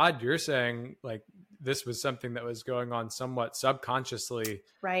 But Todd, you're saying like this was something that was going on somewhat subconsciously.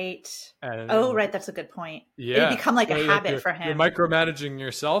 Right. And, right. That's a good point. Yeah. It become like a habit for him. You're micromanaging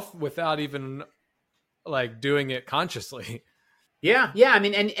yourself without even like doing it consciously. Yeah. I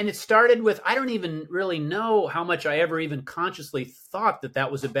mean, and it started with, I don't even really know how much I ever even consciously thought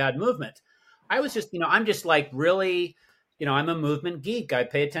that was a bad movement. I was just, I'm just like really, I'm a movement geek. I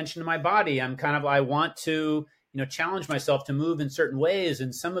pay attention to my body. I want to, challenge myself to move in certain ways.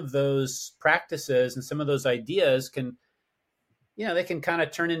 And some of those practices and some of those ideas can, they can kind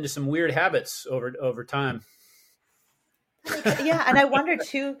of turn into some weird habits over time. Yeah. And I wonder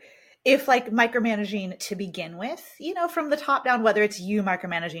too, if like micromanaging to begin with, from the top down, whether it's you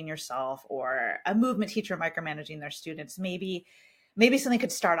micromanaging yourself or a movement teacher micromanaging their students, maybe something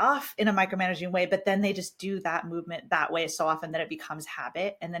could start off in a micromanaging way, but then they just do that movement that way so often that it becomes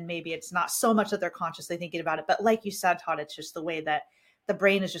habit. And then maybe it's not so much that they're consciously thinking about it, but like you said, Todd, it's just the way that the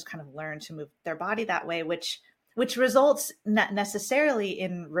brain has just kind of learned to move their body that way, which results not necessarily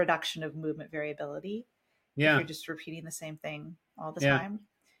in reduction of movement variability. Yeah. If you're just repeating the same thing all the time.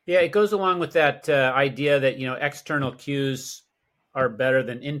 Yeah, it goes along with that idea that, external cues are better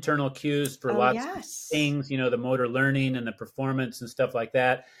than internal cues for lots of things, the motor learning and the performance and stuff like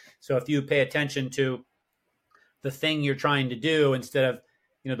that. So if you pay attention to the thing you're trying to do instead of,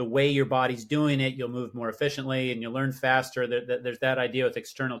 the way your body's doing it, you'll move more efficiently and you'll learn faster. There's that idea with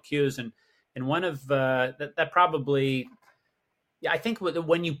external cues. And And one of that probably, yeah, I think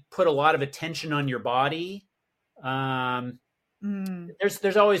when you put a lot of attention on your body,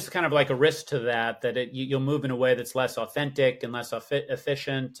 there's always kind of like a risk to that you'll move in a way that's less authentic and less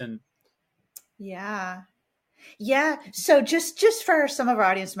efficient. And yeah. So just for some of our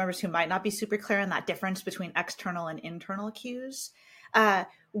audience members who might not be super clear on that difference between external and internal cues,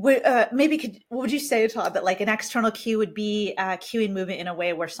 would you say, Todd, that like an external cue would be cueing movement in a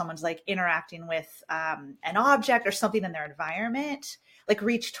way where someone's like interacting with an object or something in their environment, like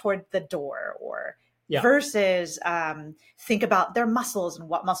reach toward the door, or versus think about their muscles and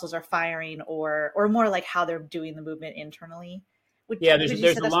what muscles are firing, or more like how they're doing the movement internally?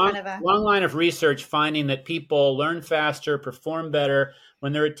 There's a long line of research finding that people learn faster, perform better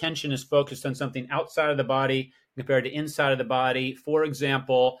when their attention is focused on something outside of the body compared to inside of the body. For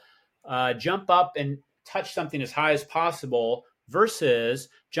example, jump up and touch something as high as possible versus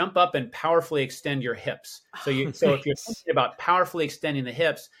jump up and powerfully extend your hips. So if you're thinking about powerfully extending the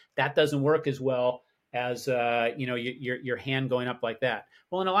hips, that doesn't work as well as your hand going up like that.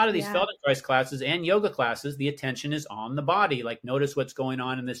 Well, in a lot of these Feldenkrais classes and yoga classes, the attention is on the body. Like, notice what's going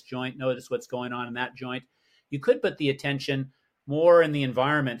on in this joint, notice what's going on in that joint. You could put the attention more in the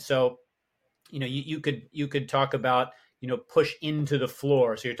environment. So, you could talk about, push into the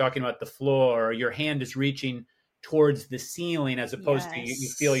floor. So you're talking about the floor, or your hand is reaching towards the ceiling as opposed to you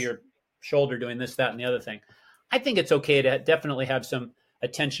feel your shoulder doing this, that, and the other thing. I think it's okay to definitely have some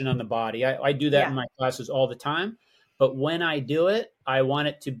attention on the body. I do that in my classes all the time. But when I do it, I want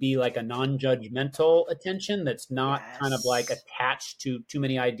it to be like a non-judgmental attention that's not kind of like attached to too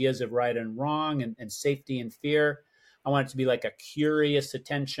many ideas of right and wrong and safety and fear. I want it to be like a curious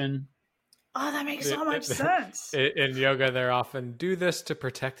attention. Oh, that makes so much sense. In yoga, they're often do this to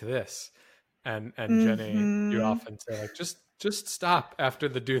protect this. And Jenny, you often say like, just stop after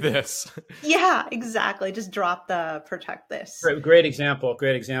the do this. Yeah, exactly. Just drop the protect this. Great example.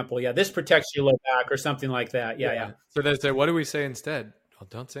 Yeah, this protects your low back or something like that. Yeah. So they say, what do we say instead? Well,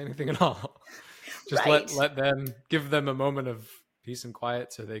 don't say anything at all. Just let them, give them a moment of peace and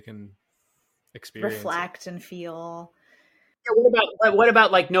quiet so they can experience, reflect, and feel. Yeah, what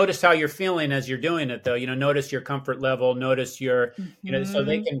about like notice how you're feeling as you're doing it though? Notice your comfort level, notice your, so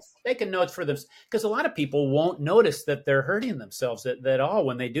they can note for them, because a lot of people won't notice that they're hurting themselves at all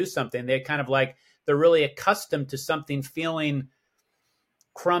when they do something. They kind of like, they're really accustomed to something feeling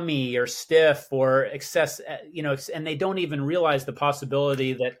crummy or stiff or excess, and they don't even realize the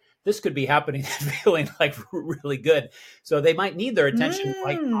possibility that this could be happening and feeling like really good. So they might need their attention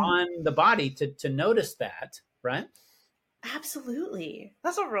like on the body to notice that, right? Absolutely.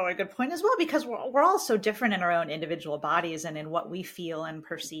 That's a really good point as well, because we're all so different in our own individual bodies and in what we feel and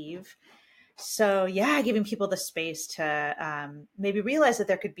perceive. So giving people the space to maybe realize that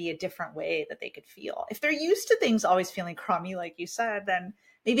there could be a different way that they could feel. If they're used to things always feeling crummy, like you said, then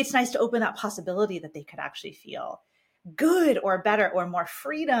maybe it's nice to open that possibility that they could actually feel good or better or more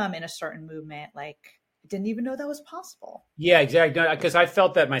freedom in a certain movement. Like, I didn't even know that was possible. Yeah, exactly. Because I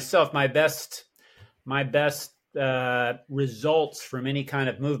felt that myself. My best results from any kind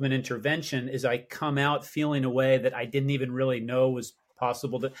of movement intervention is I come out feeling a way that I didn't even really know was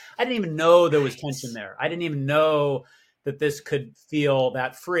possible. I didn't even know there was tension there. I didn't even know that this could feel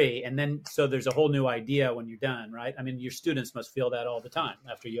that free. And then, so there's a whole new idea when you're done, right? I mean, your students must feel that all the time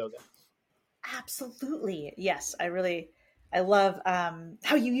after yoga. Absolutely. Yes. I love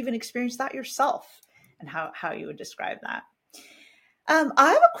how you even experienced that yourself and how you would describe that.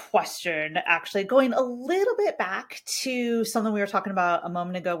 I have a question, actually, going a little bit back to something we were talking about a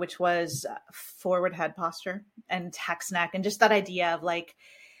moment ago, which was forward head posture and text neck, and just that idea of like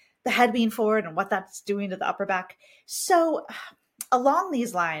the head being forward and what that's doing to the upper back. So along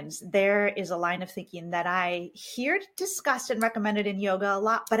these lines, there is a line of thinking that I hear discussed and recommended in yoga a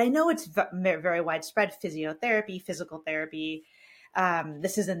lot, but I know it's very widespread: physiotherapy, physical therapy.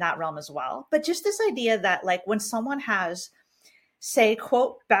 This is in that realm as well. But just this idea that like when someone has, say,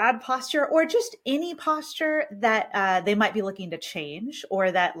 quote, bad posture, or just any posture that they might be looking to change,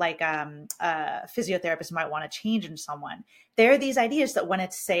 or that like a physiotherapist might want to change in someone, there are these ideas that when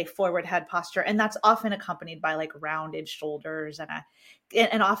it's, say, forward head posture, and that's often accompanied by like rounded shoulders,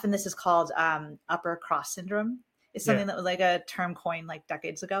 and often this is called upper cross syndrome. It's something that was like a term coined like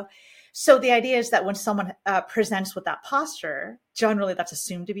decades ago. So the idea is that when someone presents with that posture, generally that's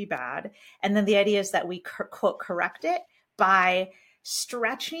assumed to be bad. And then the idea is that we quote correct it by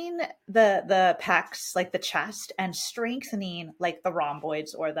stretching the pecs, like the chest, and strengthening like the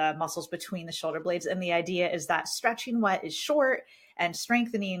rhomboids or the muscles between the shoulder blades. And the idea is that stretching what is short and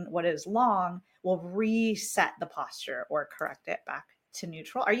strengthening what is long will reset the posture or correct it back to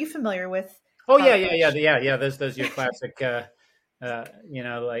neutral. Are you familiar with? Oh how yeah, it yeah, works? yeah, yeah. Those your classic. Like you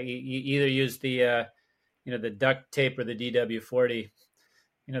either use the the duct tape or the DW40.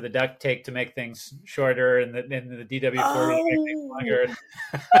 The duct tape to make things shorter, and the DW40 to make things Oh, longer.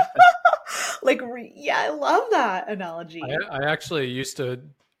 yeah, I love that analogy. I actually used to,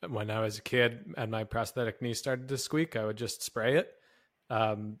 when I was a kid and my prosthetic knee started to squeak, I would just spray it.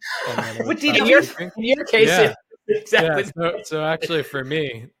 And then it would With stop DW? squeaking. In your case, Yeah. it's exactly. Yeah, so actually for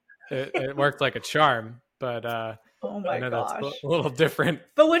me, it worked like a charm, but Oh I my know that's gosh. a little different.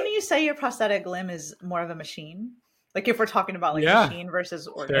 But wouldn't you say your prosthetic limb is more of a machine? Like if we're talking about like Yeah. machine versus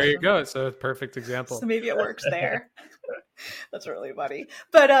organism. There you go. It's a perfect example. So maybe it works there. That's really funny.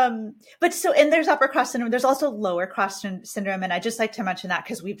 But so, and there's upper cross syndrome. There's also lower cross syndrome. And I just like to mention that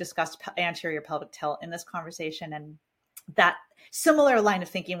because we've discussed anterior pelvic tilt in this conversation, and that similar line of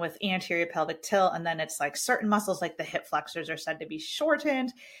thinking with anterior pelvic tilt. And then it's like certain muscles like the hip flexors are said to be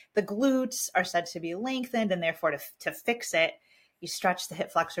shortened. The glutes are said to be lengthened, and therefore to fix it, you stretch the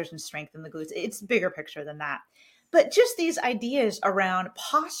hip flexors and strengthen the glutes. It's bigger picture than that. But just these ideas around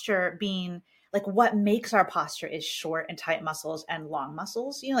posture being like what makes our posture is short and tight muscles and long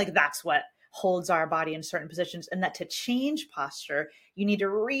muscles. Like that's what holds our body in certain positions. And that to change posture, you need to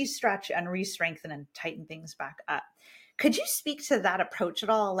re-stretch and re-strengthen and tighten things back up. Could you speak to that approach at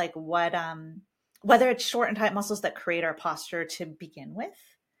all? Like what, whether it's short and tight muscles that create our posture to begin with?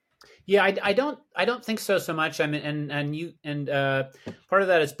 Yeah, I don't think so much. I mean, and part of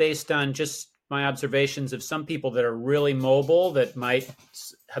that is based on just my observations of some people that are really mobile that might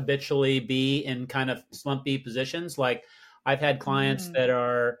habitually be in kind of slumpy positions. Like I've had clients that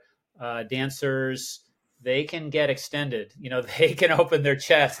are dancers. They can get extended. They can open their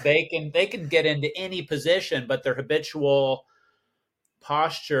chest. They can get into any position, but their habitual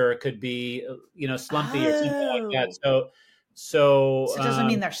posture could be slumpy or something like that. So it doesn't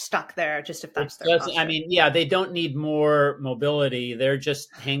mean they're stuck there, just if that's their posture. I mean, yeah, they don't need more mobility. They're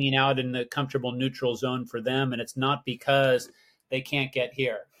just hanging out in the comfortable neutral zone for them. And it's not because they can't get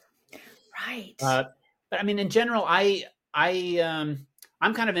here. Right. But I mean, in general, I'm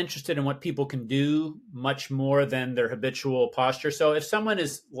kind of interested in what people can do much more than their habitual posture. So if someone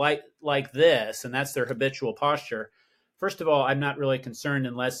is like this, and that's their habitual posture, first of all, I'm not really concerned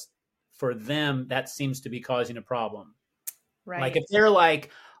unless for them that seems to be causing a problem. Right. Like if they're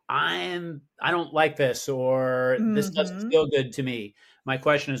like, I don't like this, or this doesn't feel good to me. My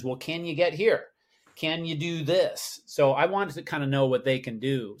question is, well, can you get here? Can you do this? So I wanted to kind of know what they can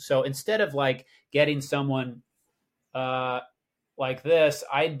do. So instead of like getting someone like this,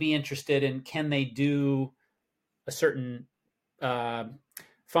 I'd be interested in, can they do a certain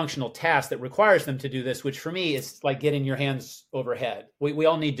functional task that requires them to do this, which for me is like getting your hands overhead. We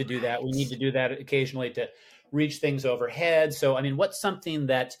all need to do that. We need to do that occasionally to reach things overhead. So, I mean, what's something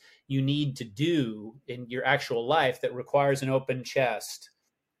that you need to do in your actual life that requires an open chest?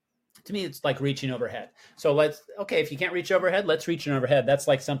 To me, it's like reaching overhead. So if you can't reach overhead, let's reach an overhead. That's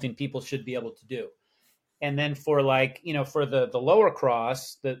like something people should be able to do. And then for like, for the lower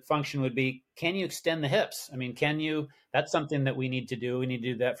cross, the function would be, can you extend the hips? I mean, that's something that we need to do. We need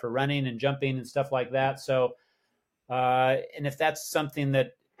to do that for running and jumping and stuff like that. So, and if that's something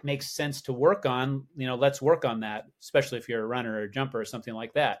that makes sense to work on, let's work on that, especially if you're a runner or a jumper or something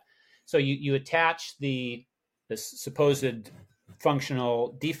like that. So you attach the supposed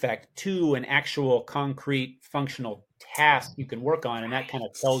functional defect to an actual concrete functional task you can work on, and that kind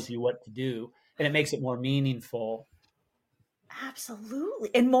of tells you what to do, and it makes it more meaningful. Absolutely.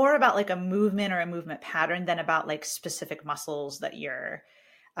 And more about like a movement or a movement pattern than about like specific muscles that you're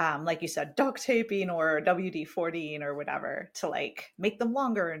like you said, duct taping or WD-40 or whatever to like make them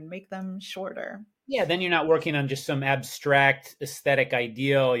longer and make them shorter. Yeah, then you're not working on just some abstract aesthetic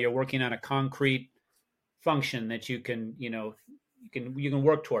ideal. You're working on a concrete function that you can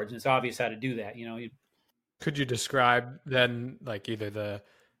work towards, and it's obvious how to do that. Could you describe then, like either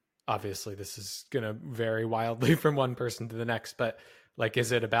obviously this is going to vary wildly from one person to the next, but like,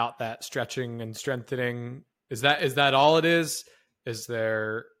 is it about that stretching and strengthening? Is that all it is? Is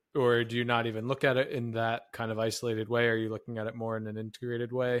there, or do you not even look at it in that kind of isolated way? Are you looking at it more in an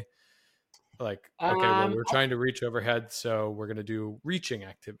integrated way? Like, okay, well, we're trying to reach overhead, so we're going to do reaching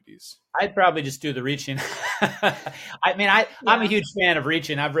activities. I'd probably just do the reaching. I mean, I'm a huge fan of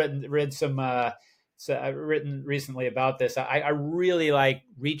reaching. I've read some, so I've written recently about this. I really like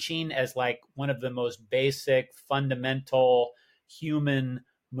reaching as like one of the most basic, fundamental human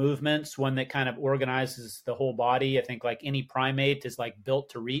movements, one that kind of organizes the whole body. I think like any primate is like built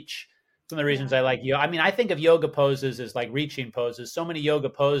to reach. Some of the reasons I like yoga. I mean, I think of yoga poses as like reaching poses. So many yoga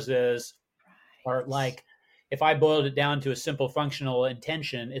poses are like, if I boiled it down to a simple functional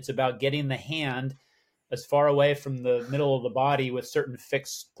intention, it's about getting the hand as far away from the middle of the body with certain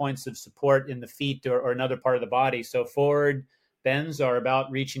fixed points of support in the feet or another part of the body. So forward bends are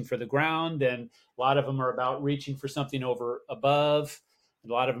about reaching for the ground, and a lot of them are about reaching for something over above.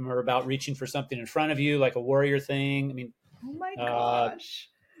 A lot of them are about reaching for something in front of you, like a warrior thing. I mean, oh my gosh.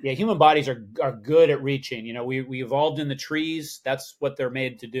 Yeah, human bodies are good at reaching. You know, we evolved in the trees. That's what they're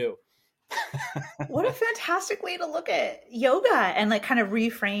made to do. What a fantastic way to look at yoga and like kind of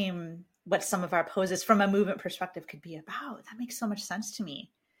reframe what some of our poses from a movement perspective could be about. That makes so much sense to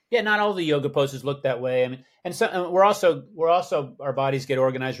me. Yeah, not all the yoga poses look that way. I mean, and so we're also our bodies get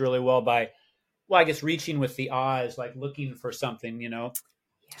organized really well by, well, I guess reaching with the eyes, like looking for something, you know.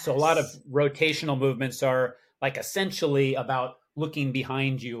 Yes. So a lot of rotational movements are like essentially about looking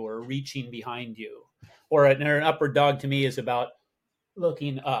behind you or reaching behind you, or an upward dog to me is about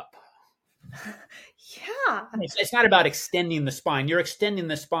looking up. Yeah. It's not about extending the spine. You're extending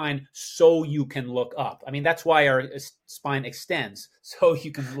the spine so you can look up. I mean, that's why our spine extends, so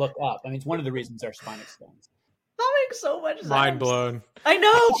you can look up. I mean, it's one of the reasons our spine extends. That makes so much sense. Mind blown. I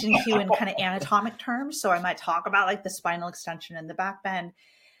know. In kind of anatomic terms, so I might talk about like the spinal extension and the back bend.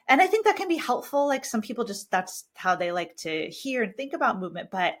 And I think that can be helpful. Like some people that's how they like to hear and think about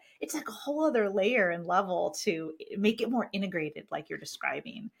movement, but it's like a whole other layer and level to make it more integrated, like you're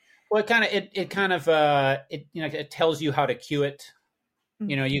describing. Well, it tells you how to cue it.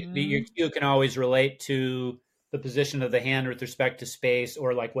 You know, your cue can always relate to the position of the hand with respect to space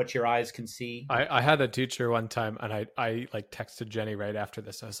or like what your eyes can see. I had a teacher one time, and I like texted Jenny right after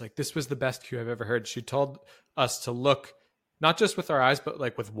this. I was like, this was the best cue I've ever heard. She told us to look not just with our eyes, but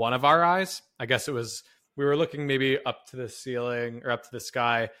like with one of our eyes. I guess it was, we were looking maybe up to the ceiling or up to the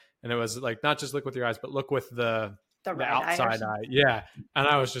sky. And it was like, not just look with your eyes, but look with the right outside eye. Yeah. And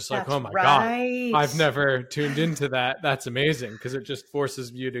I was just like, That's oh my right. God, I've never tuned into that. That's amazing. Cause it just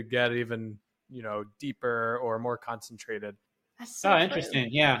forces you to get even, you know, deeper or more concentrated. That's so interesting.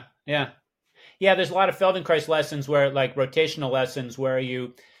 Yeah. Yeah. Yeah. There's a lot of Feldenkrais lessons where like rotational lessons where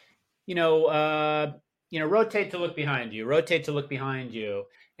you rotate to look behind you,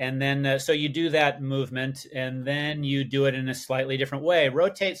 and then so you do that movement, and then you do it in a slightly different way.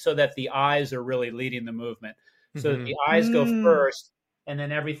 Rotate so that the eyes are really leading the movement, so that the eyes go first, and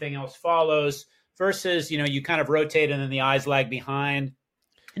then everything else follows. Versus, you kind of rotate, and then the eyes lag behind,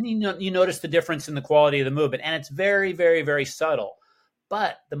 and you notice the difference in the quality of the movement, and it's very, very, very subtle.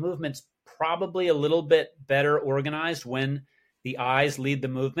 But the movement's probably a little bit better organized when the eyes lead the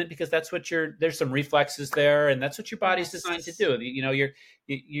movement, because that's what there's some reflexes there, and that's what your body's designed to do.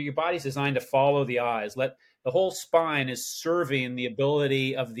 Your body's designed to follow the eyes. The whole spine is serving the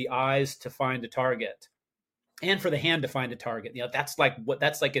ability of the eyes to find a target, and for the hand to find a target. That's like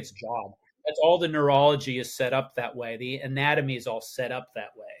its job. That's all the neurology is set up that way. The anatomy is all set up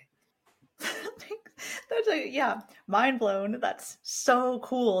that way. That's mind blown. That's so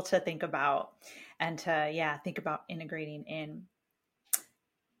cool to think about and to, think about integrating in.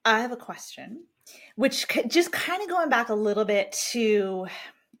 I have a question, which just kind of going back a little bit to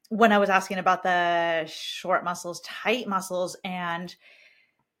when I was asking about the short muscles, tight muscles, and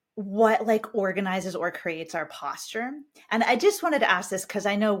what like organizes or creates our posture. And I just wanted to ask this because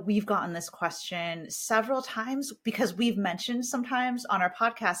I know we've gotten this question several times, because we've mentioned sometimes on our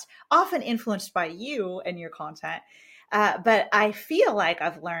podcast, often influenced by you and your content. But I feel like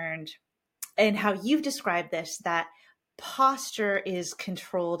I've learned in how you've described this, that posture is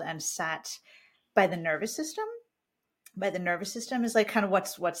controlled and set by the nervous system. By the nervous system is like kind of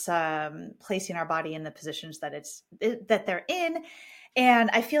what's placing our body in the positions that they're in. And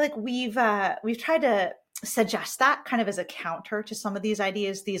I feel like we've tried to suggest that kind of as a counter to some of these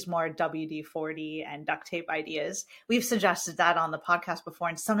ideas, these more WD-40 and duct tape ideas. We've suggested that on the podcast before,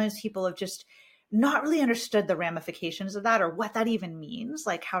 and sometimes people have just not really understood the ramifications of that or what that even means,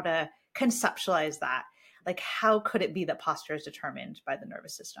 like how to conceptualize that. Like, how could it be that posture is determined by the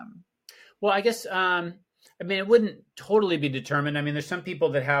nervous system? Well, I guess, it wouldn't totally be determined. I mean, there's some people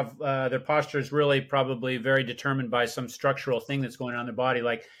that have their posture is really probably very determined by some structural thing that's going on in their body.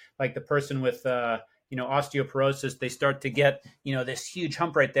 Like the person with, osteoporosis, they start to get, this huge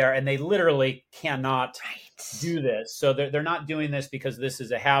hump right there, and they literally cannot do this. So they're not doing this because this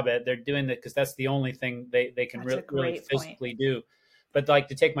is a habit. They're doing it because that's the only thing they can really physically do. But like,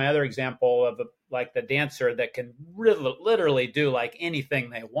 to take my other example of like the dancer that can really, literally do like anything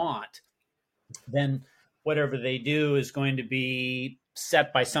they want, then whatever they do is going to be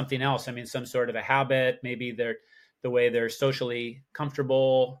set by something else. I mean, some sort of a habit, maybe the way they're socially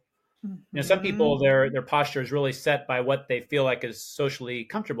comfortable. Some people, their posture is really set by what they feel like is socially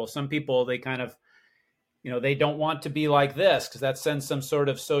comfortable. Some people, they kind of, they don't want to be like this because that sends some sort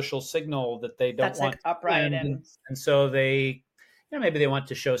of social signal that they don't That's want like upright and so they, maybe they want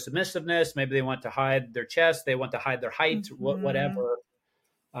to show submissiveness, maybe they want to hide their chest, they want to hide their height, whatever.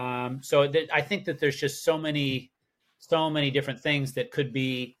 I think that there's just so many different things that could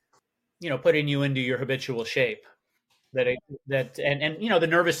be, putting you into your habitual shape. And the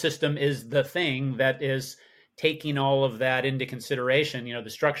nervous system is the thing that is taking all of that into consideration. The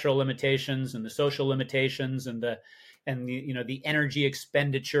structural limitations and the social limitations and the energy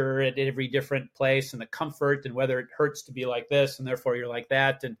expenditure at every different place and the comfort and whether it hurts to be like this and therefore you're like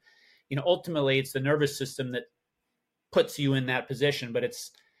that. And ultimately it's the nervous system that puts you in that position, but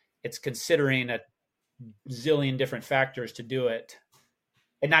it's considering a zillion different factors to do it.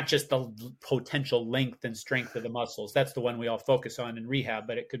 And not just the potential length and strength of the muscles. That's the one we all focus on in rehab,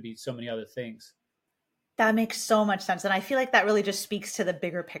 but it could be so many other things. That makes so much sense. And I feel like that really just speaks to the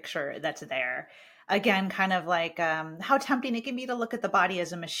bigger picture that's there. Again, kind of like how tempting it can be to look at the body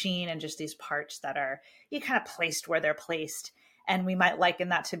as a machine and just these parts that are kind of placed where they're placed. And we might liken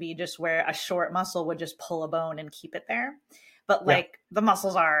that to be just where a short muscle would just pull a bone and keep it there. But the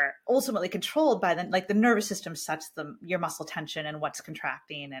muscles are ultimately controlled by the nervous system sets your muscle tension and what's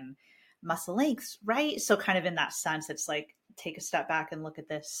contracting and muscle lengths, right? So kind of in that sense, it's like, take a step back and look at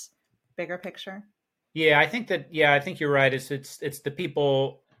this bigger picture. Yeah, I think you're right. It's the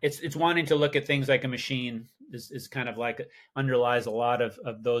people, it's wanting to look at things like a machine is kind of like underlies a lot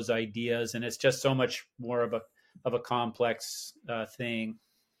of those ideas. And it's just so much more of a complex thing.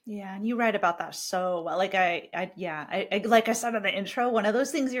 Yeah, and you write about that so well. Like I like I said in the intro, one of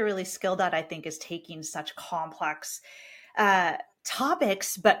those things you're really skilled at, I think, is taking such complex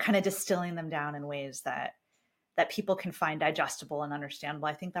topics, but kind of distilling them down in ways that people can find digestible and understandable.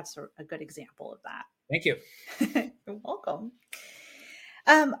 I think that's a good example of that. Thank you. You're welcome.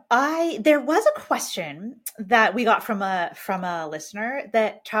 There was a question that we got from a listener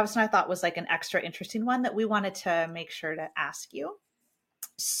that Travis and I thought was like an extra interesting one that we wanted to make sure to ask you.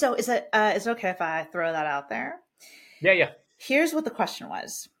 So is it okay if I throw that out there? Yeah. Here's what the question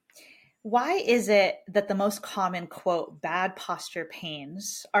was. Why is it that the most common, quote, bad posture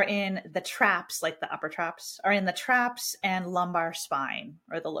pains are in the traps, like the upper traps, are in the traps and lumbar spine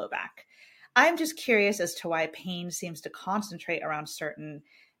or the low back? I'm just curious as to why pain seems to concentrate around certain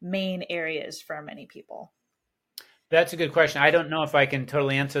main areas for many people. That's a good question. I don't know if I can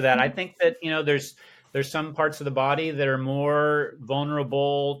totally answer that. I think that, there's some parts of the body that are more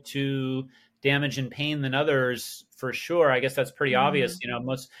vulnerable to damage and pain than others, for sure. I guess that's pretty obvious.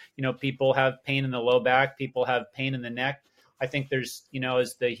 Most, people have pain in the low back, people have pain in the neck. I think there's,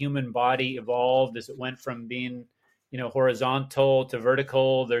 as the human body evolved, as it went from being, horizontal to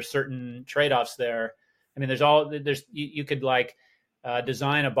vertical, there's certain trade-offs there. I mean, you could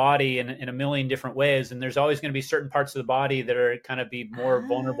design a body in a million different ways. And there's always going to be certain parts of the body that are kind of be more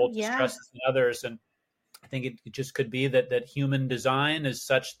vulnerable to stresses than others. And I think it just could be that human design is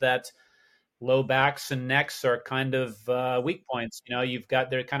such that low backs and necks are kind of weak points.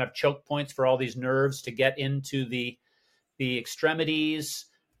 They're kind of choke points for all these nerves to get into the extremities,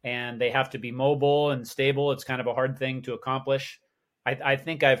 and they have to be mobile and stable. It's kind of a hard thing to accomplish. I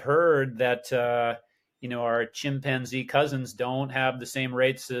think I've heard that, our chimpanzee cousins don't have the same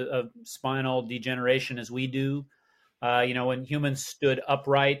rates of spinal degeneration as we do. When humans stood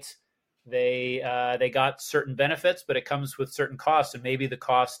upright, they got certain benefits, but it comes with certain costs, and maybe the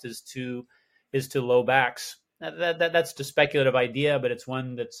cost is to low backs. That's a speculative idea, but it's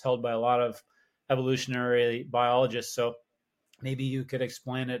one that's held by a lot of evolutionary biologists. So maybe you could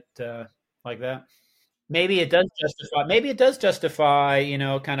explain it like that. Maybe it does justify,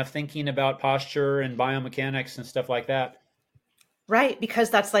 kind of thinking about posture and biomechanics and stuff like that. Right, because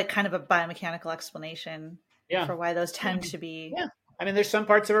that's like kind of a biomechanical explanation for why those tend to be. Yeah. I mean, there's some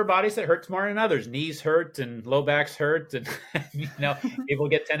parts of our bodies that hurts more than others. Knees hurt and low backs hurt, and people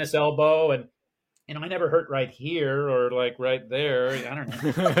get tennis elbow, and I never hurt right here or like right there. I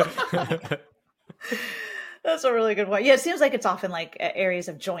don't know. That's a really good one. Yeah, it seems like it's often like areas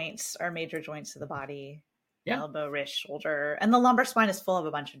of joints or major joints of the body. Yeah. Elbow, wrist, shoulder, and the lumbar spine is full of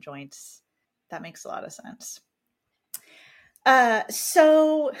a bunch of joints. That makes a lot of sense.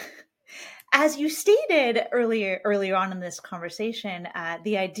 So as you stated earlier on in this conversation,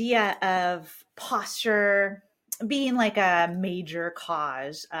 the idea of posture being like a major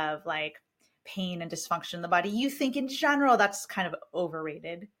cause of like pain and dysfunction in the body, you think in general that's kind of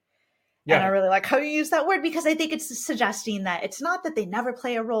overrated. Yeah. And I really like how you use that word, because I think it's suggesting that it's not that they never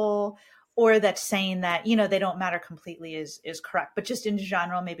play a role, or that saying that, they don't matter completely is correct, but just in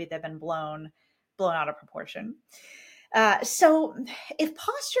general, maybe they've been blown out of proportion. So if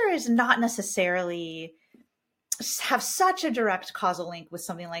posture is not necessarily have such a direct causal link with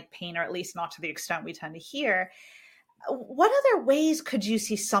something like pain, or at least not to the extent we tend to hear. What other ways could you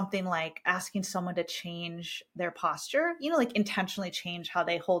see something like asking someone to change their posture, like intentionally change how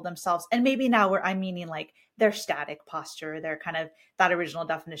they hold themselves? And maybe now I'm meaning like their static posture, their kind of that original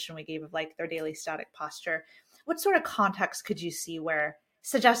definition we gave of like their daily static posture. What sort of context could you see where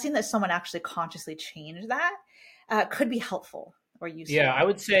suggesting that someone actually consciously change that could be helpful or useful? Yeah, I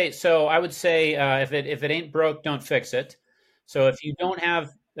would say if it ain't broke, don't fix it. So if you don't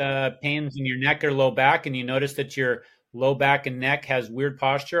have pains in your neck or low back, and you notice that your low back and neck has weird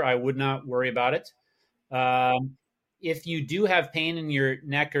posture, I would not worry about it. If you do have pain in your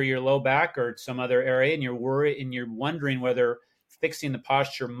neck or your low back or some other area, and you're wondering whether fixing the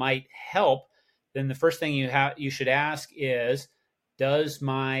posture might help, then the first thing you should ask is, does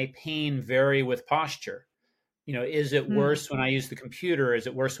my pain vary with posture? Is it worse when I use the computer? Is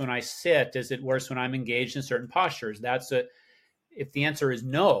it worse when I sit? Is it worse when I'm engaged in certain postures? If the answer is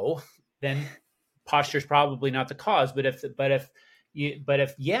no, then posture is probably not the cause. But if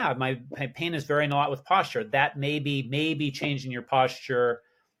my pain is varying a lot with posture, that maybe changing your posture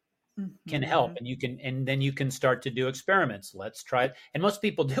can help, and then you can start to do experiments. Let's try it. And most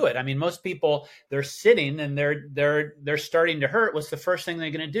people do it. I mean, most people, they're sitting and they're starting to hurt. What's the first thing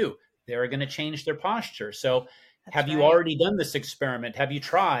they're going to do? They're going to change their posture. So have you already done this experiment? Have you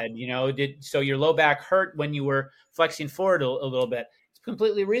tried, so your low back hurt when you were flexing forward a little bit? It's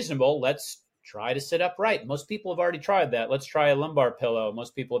completely reasonable. Let's try to sit upright. Most people have already tried that. Let's try a lumbar pillow.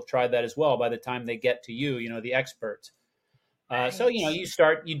 Most people have tried that as well by the time they get to you, the expert. Right. So,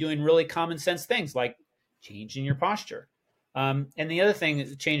 you doing really common sense things like changing your posture. And the other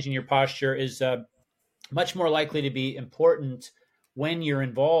thing, changing your posture is much more likely to be important when you're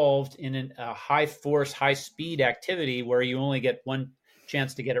involved in a high force, high speed activity where you only get one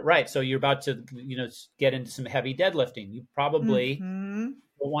chance to get it right. So you're about to, get into some heavy deadlifting. You probably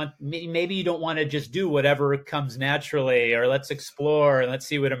maybe you don't want to just do whatever comes naturally, or let's explore and let's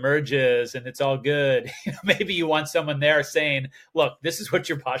see what emerges and it's all good. Maybe you want someone there saying, look, this is what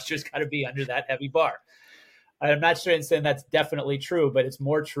your posture's got to be under that heavy bar. I'm not saying that's definitely true, but it's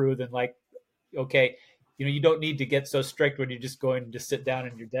more true than like, okay, you don't need to get so strict when you're just going to sit down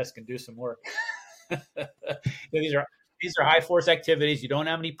at your desk and do some work. These are high force activities. You don't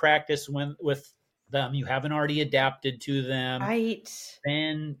have any practice with them. You haven't already adapted to them. Right.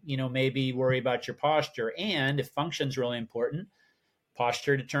 Then, maybe worry about your posture. And if function's really important,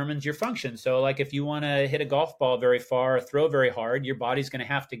 posture determines your function. So like if you want to hit a golf ball very far or throw very hard, your body's going to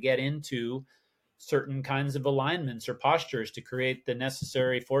have to get into certain kinds of alignments or postures to create the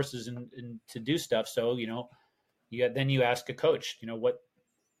necessary forces and to do stuff. So, then you ask a coach,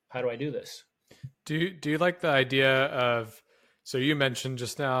 how do I do this? Do you like the idea of, so you mentioned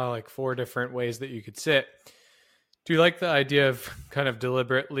just now like 4 different ways that you could sit. Do you like the idea of kind of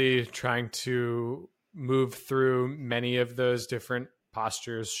deliberately trying to move through many of those different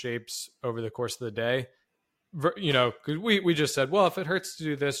postures, shapes over the course of the day? Because we just said, well, if it hurts to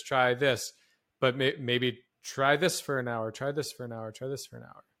do this, try this. But maybe try this for an hour, try this for an hour, try this for an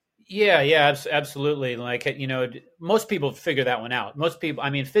hour. Yeah, absolutely. Like, most people figure that one out. Most people,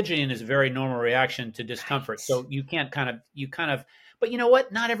 fidgeting is a very normal reaction to discomfort. Right. So you can't but you know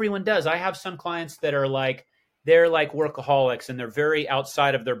what? Not everyone does. I have some clients that are like, they're like workaholics and they're very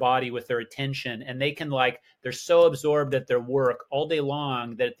outside of their body with their attention. And they can they're so absorbed at their work all day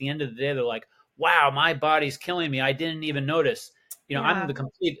long that at the end of the day, they're like, wow, my body's killing me. I didn't even notice. Yeah. I'm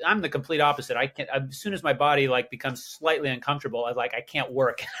the complete opposite. I can't, as soon as my body becomes slightly uncomfortable, I can't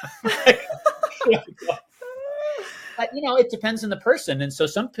work. But it depends on the person. And so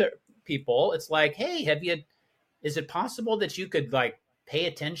some people, it's like, hey, is it possible that you could pay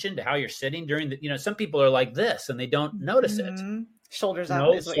attention to how you're sitting during the, some people are like this and they don't notice it. Shoulders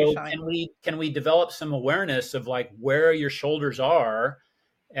up is what you're showing. Can we develop some awareness of where your shoulders are?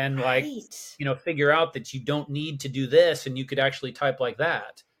 And figure out that you don't need to do this and you could actually type like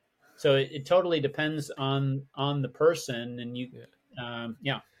that. So it totally depends on the person. And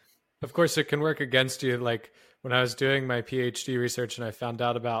Of course, it can work against you. Like when I was doing my PhD research and I found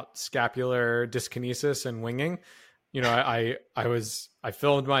out about scapular dyskinesis and winging, I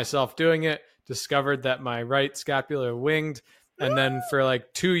filmed myself doing it, discovered that my right scapula winged. And then for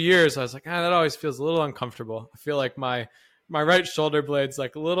 2 years, I was like, that always feels a little uncomfortable. I feel like my right shoulder blade's a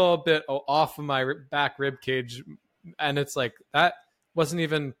little bit off of my back rib cage. And it's that wasn't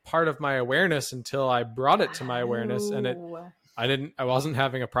even part of my awareness until I brought it to my awareness. And I wasn't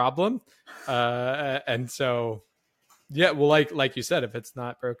having a problem. And so, yeah, well, like you said, if it's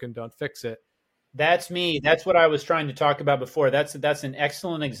not broken, don't fix it. That's me. That's what I was trying to talk about before. That's an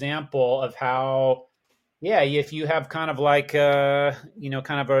excellent example of how Yeah, if you have kind of like kind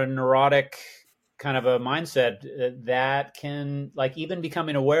of a neurotic kind of a mindset, that can, like, even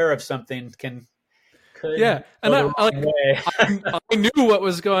becoming aware of something could Yeah, and go the wrong way. I knew what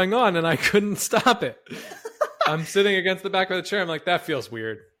was going on, and I couldn't stop it. I'm sitting against the back of the chair. I'm like, that feels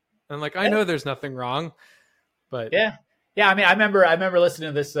weird. And I'm like, I know there's nothing wrong, but Yeah. I mean, I remember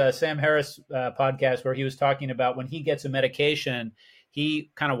listening to this Sam Harris podcast where he was talking about when he gets a medication,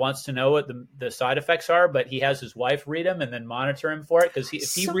 he kind of wants to know what the side effects are, but he has his wife read them and then monitor him for it, because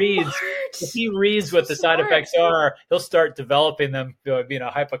if he reads what the side effects are, he'll start developing them, being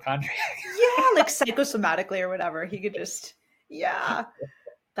a hypochondriac. Yeah, like psychosomatically or whatever. He could just, yeah.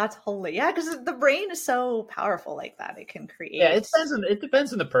 That's holy. Yeah, because the brain is so powerful like that. It can create. Yeah, it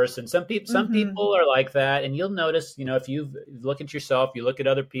depends on the person. Some people are like that, and you'll notice, if you look at yourself, you look at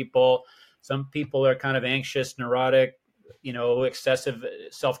other people. Some people are kind of anxious, neurotic, excessive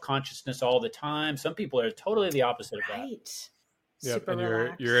self-consciousness all the time. Some people are totally the opposite of that. Right. Yep, Super and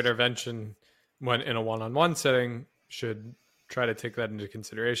relaxed. your intervention when in a one-on-one setting should try to take that into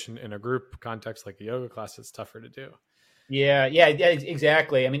consideration. In a group context like a yoga class, it's tougher to do. Yeah,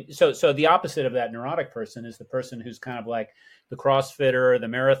 exactly. I mean, so the opposite of that neurotic person is the person who's kind of like the CrossFitter or the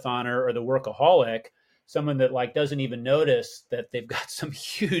marathoner or the workaholic, someone that like doesn't even notice that they've got some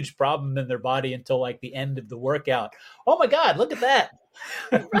huge problem in their body until like the end of the workout. Oh my God, look at that.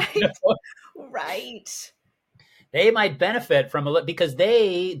 Right. Right. They might benefit from because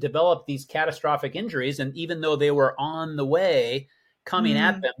they developed these catastrophic injuries, and even though they were on the way coming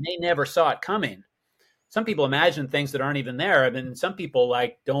at them, they never saw it coming. Some people imagine things that aren't even there. I mean, some people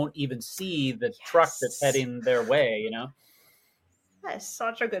like don't even see the truck that's heading their way, That's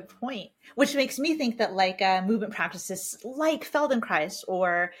such a good point. Which makes me think that like movement practices like Feldenkrais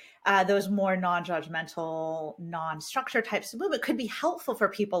or those more non-judgmental, non-structured types of movement could be helpful for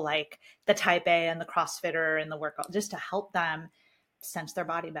people like the Type A and the CrossFitter and the workout, just to help them sense their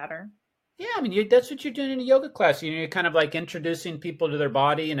body better. Yeah, I mean, that's what you're doing in a yoga class. You're kind of like introducing people to their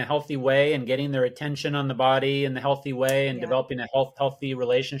body in a healthy way and getting their attention on the body in the healthy way and developing a healthy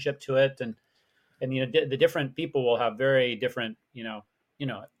relationship to it. And the different people will have very different,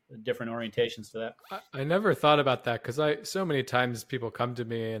 different orientations to that. I never thought about that because so many times people come to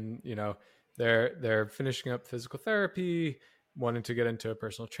me and, they're finishing up physical therapy, wanting to get into a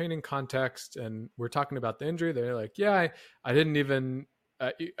personal training context. And we're talking about the injury. They're like, yeah, I didn't even...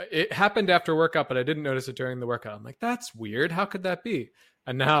 it happened after workout, but I didn't notice it during the workout. I'm like, that's weird. How could that be?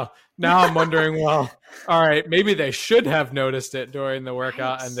 And now I'm wondering, well, all right, maybe they should have noticed it during the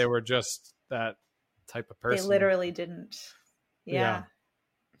workout and they were just that type of person. They literally didn't. Yeah.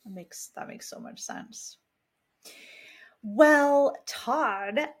 That makes so much sense. Well,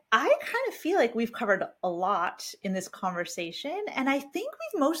 Todd, I kind of feel like we've covered a lot in this conversation, and I think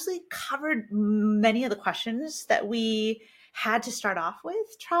we've mostly covered many of the questions that we had to start off with.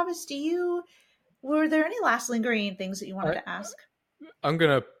 Travis, were there any last lingering things that you wanted to ask? I'm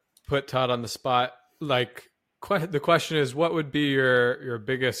going to put Todd on the spot. Like, the question is, what would be your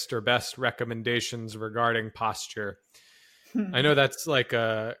biggest or best recommendations regarding posture? I know that's like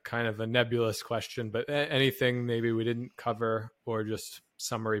a kind of a nebulous question, but anything maybe we didn't cover or just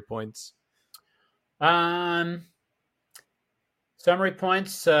summary points? Summary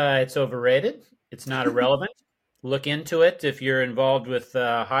points, it's overrated. It's not irrelevant. Look into it if you're involved with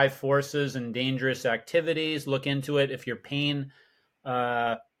high forces and dangerous activities. Look into it if your pain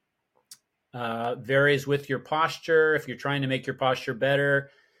varies with your posture. If you're trying to make your posture better,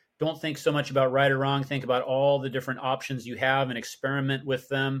 don't think so much about right or wrong. Think about all the different options you have and experiment with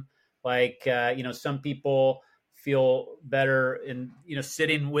them. Like, some people feel better in,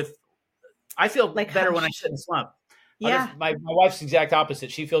 sitting with, I feel like better when I sit in slump. Yeah. My wife's the exact opposite.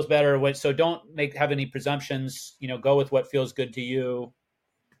 She feels better so don't have any presumptions, go with what feels good to you.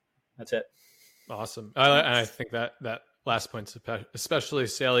 That's it. Awesome. I think that last point's especially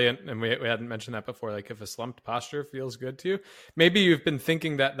salient, and we hadn't mentioned that before. Like, if a slumped posture feels good to you, maybe you've been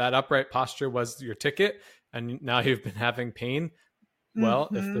thinking that upright posture was your ticket, and now you've been having pain. Well,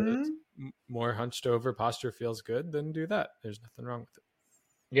 if the more hunched over posture feels good, then do that. There's nothing wrong with it.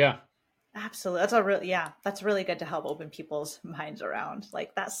 Yeah. Absolutely. That's really good to help open people's minds around.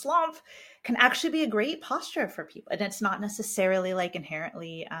 Like, that slump can actually be a great posture for people. And it's not necessarily like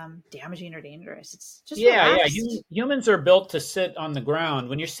inherently damaging or dangerous. It's just relaxed. Humans are built to sit on the ground.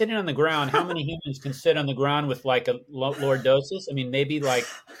 When you're sitting on the ground, how many humans can sit on the ground with like a lordosis? I mean, maybe like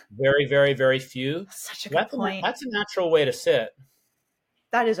very, very, very few. Such a good point. That's a natural way to sit.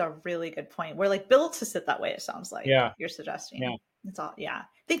 That is a really good point. We're like built to sit that way, it sounds like. Yeah. You're suggesting. Yeah. It's all, I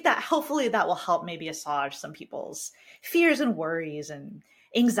think that hopefully that will help maybe assuage some people's fears and worries and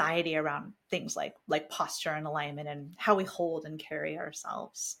anxiety around things like posture and alignment and how we hold and carry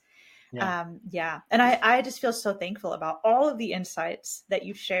ourselves. Yeah. And I just feel so thankful about all of the insights that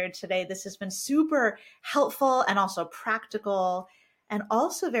you've shared today. This has been super helpful and also practical and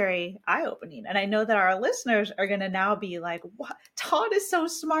also very eye-opening. And I know that our listeners are going to now be like, what? Todd is so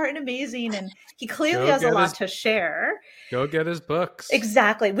smart and amazing. And he clearly has a lot to share. Go get his books.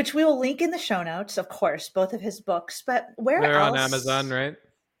 Exactly. Which we will link in the show notes, of course, both of his books. But where They're else? on Amazon, right?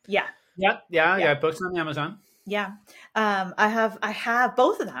 Yeah. Yeah. Books on Amazon. Yeah. I have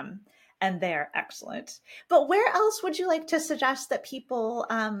both of them. And they're excellent. But where else would you like to suggest that people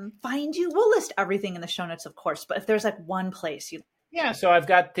find you? We'll list everything in the show notes, of course. But if there's like one place you... Yeah, so I've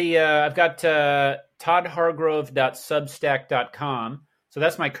got toddhargrove.substack.com. So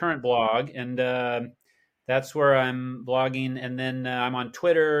that's my current blog, and that's where I'm blogging. And then I'm on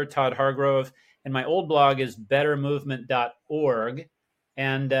Twitter, Todd Hargrove, and my old blog is bettermovement.org.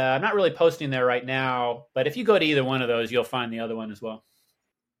 And I'm not really posting there right now, but if you go to either one of those, you'll find the other one as well.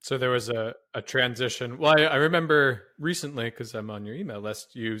 So there was a transition. Well, I remember recently, because I'm on your email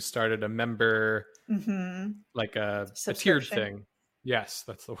list, you started a member, like a tiered thing. Yes,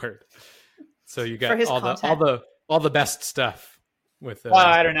 that's the word. So you get all the best stuff with. Well,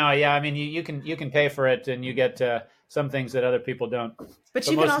 I don't know. Yeah, I mean, you can pay for it, and you get some things that other people don't. But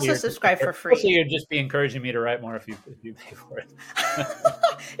you can also subscribe for free. Mostly, you'd just be encouraging me to write more if you pay for it.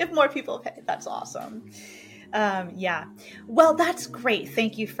 If more people pay, that's awesome. Yeah. Well, that's great.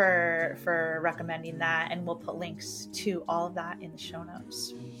 Thank you for recommending that. And we'll put links to all of that in the show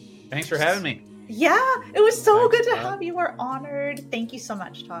notes. Thanks for having me. Yeah, it was so good to have you. We're honored. Thank you so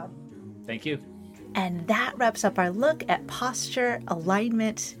much, Todd. Thank you. And that wraps up our look at posture,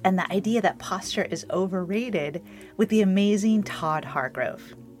 alignment, and the idea that posture is overrated with the amazing Todd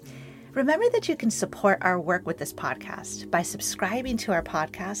Hargrove. Remember that you can support our work with this podcast by subscribing to our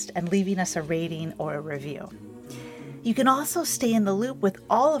podcast and leaving us a rating or a review. You can also stay in the loop with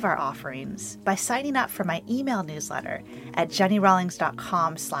all of our offerings by signing up for my email newsletter at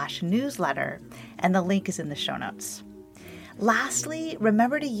jennyrawlings.com/newsletter, and the link is in the show notes. Lastly,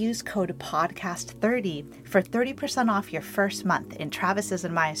 remember to use code PODCAST30 for 30% off your first month in Travis's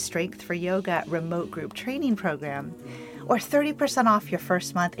and my Strength for Yoga remote group training program, or 30% off your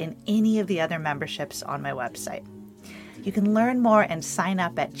first month in any of the other memberships on my website. You can learn more and sign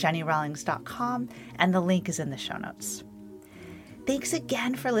up at jennyrawlings.com, and the link is in the show notes. Thanks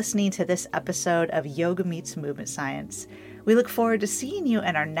again for listening to this episode of Yoga Meets Movement Science. We look forward to seeing you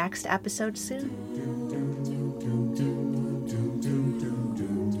in our next episode soon.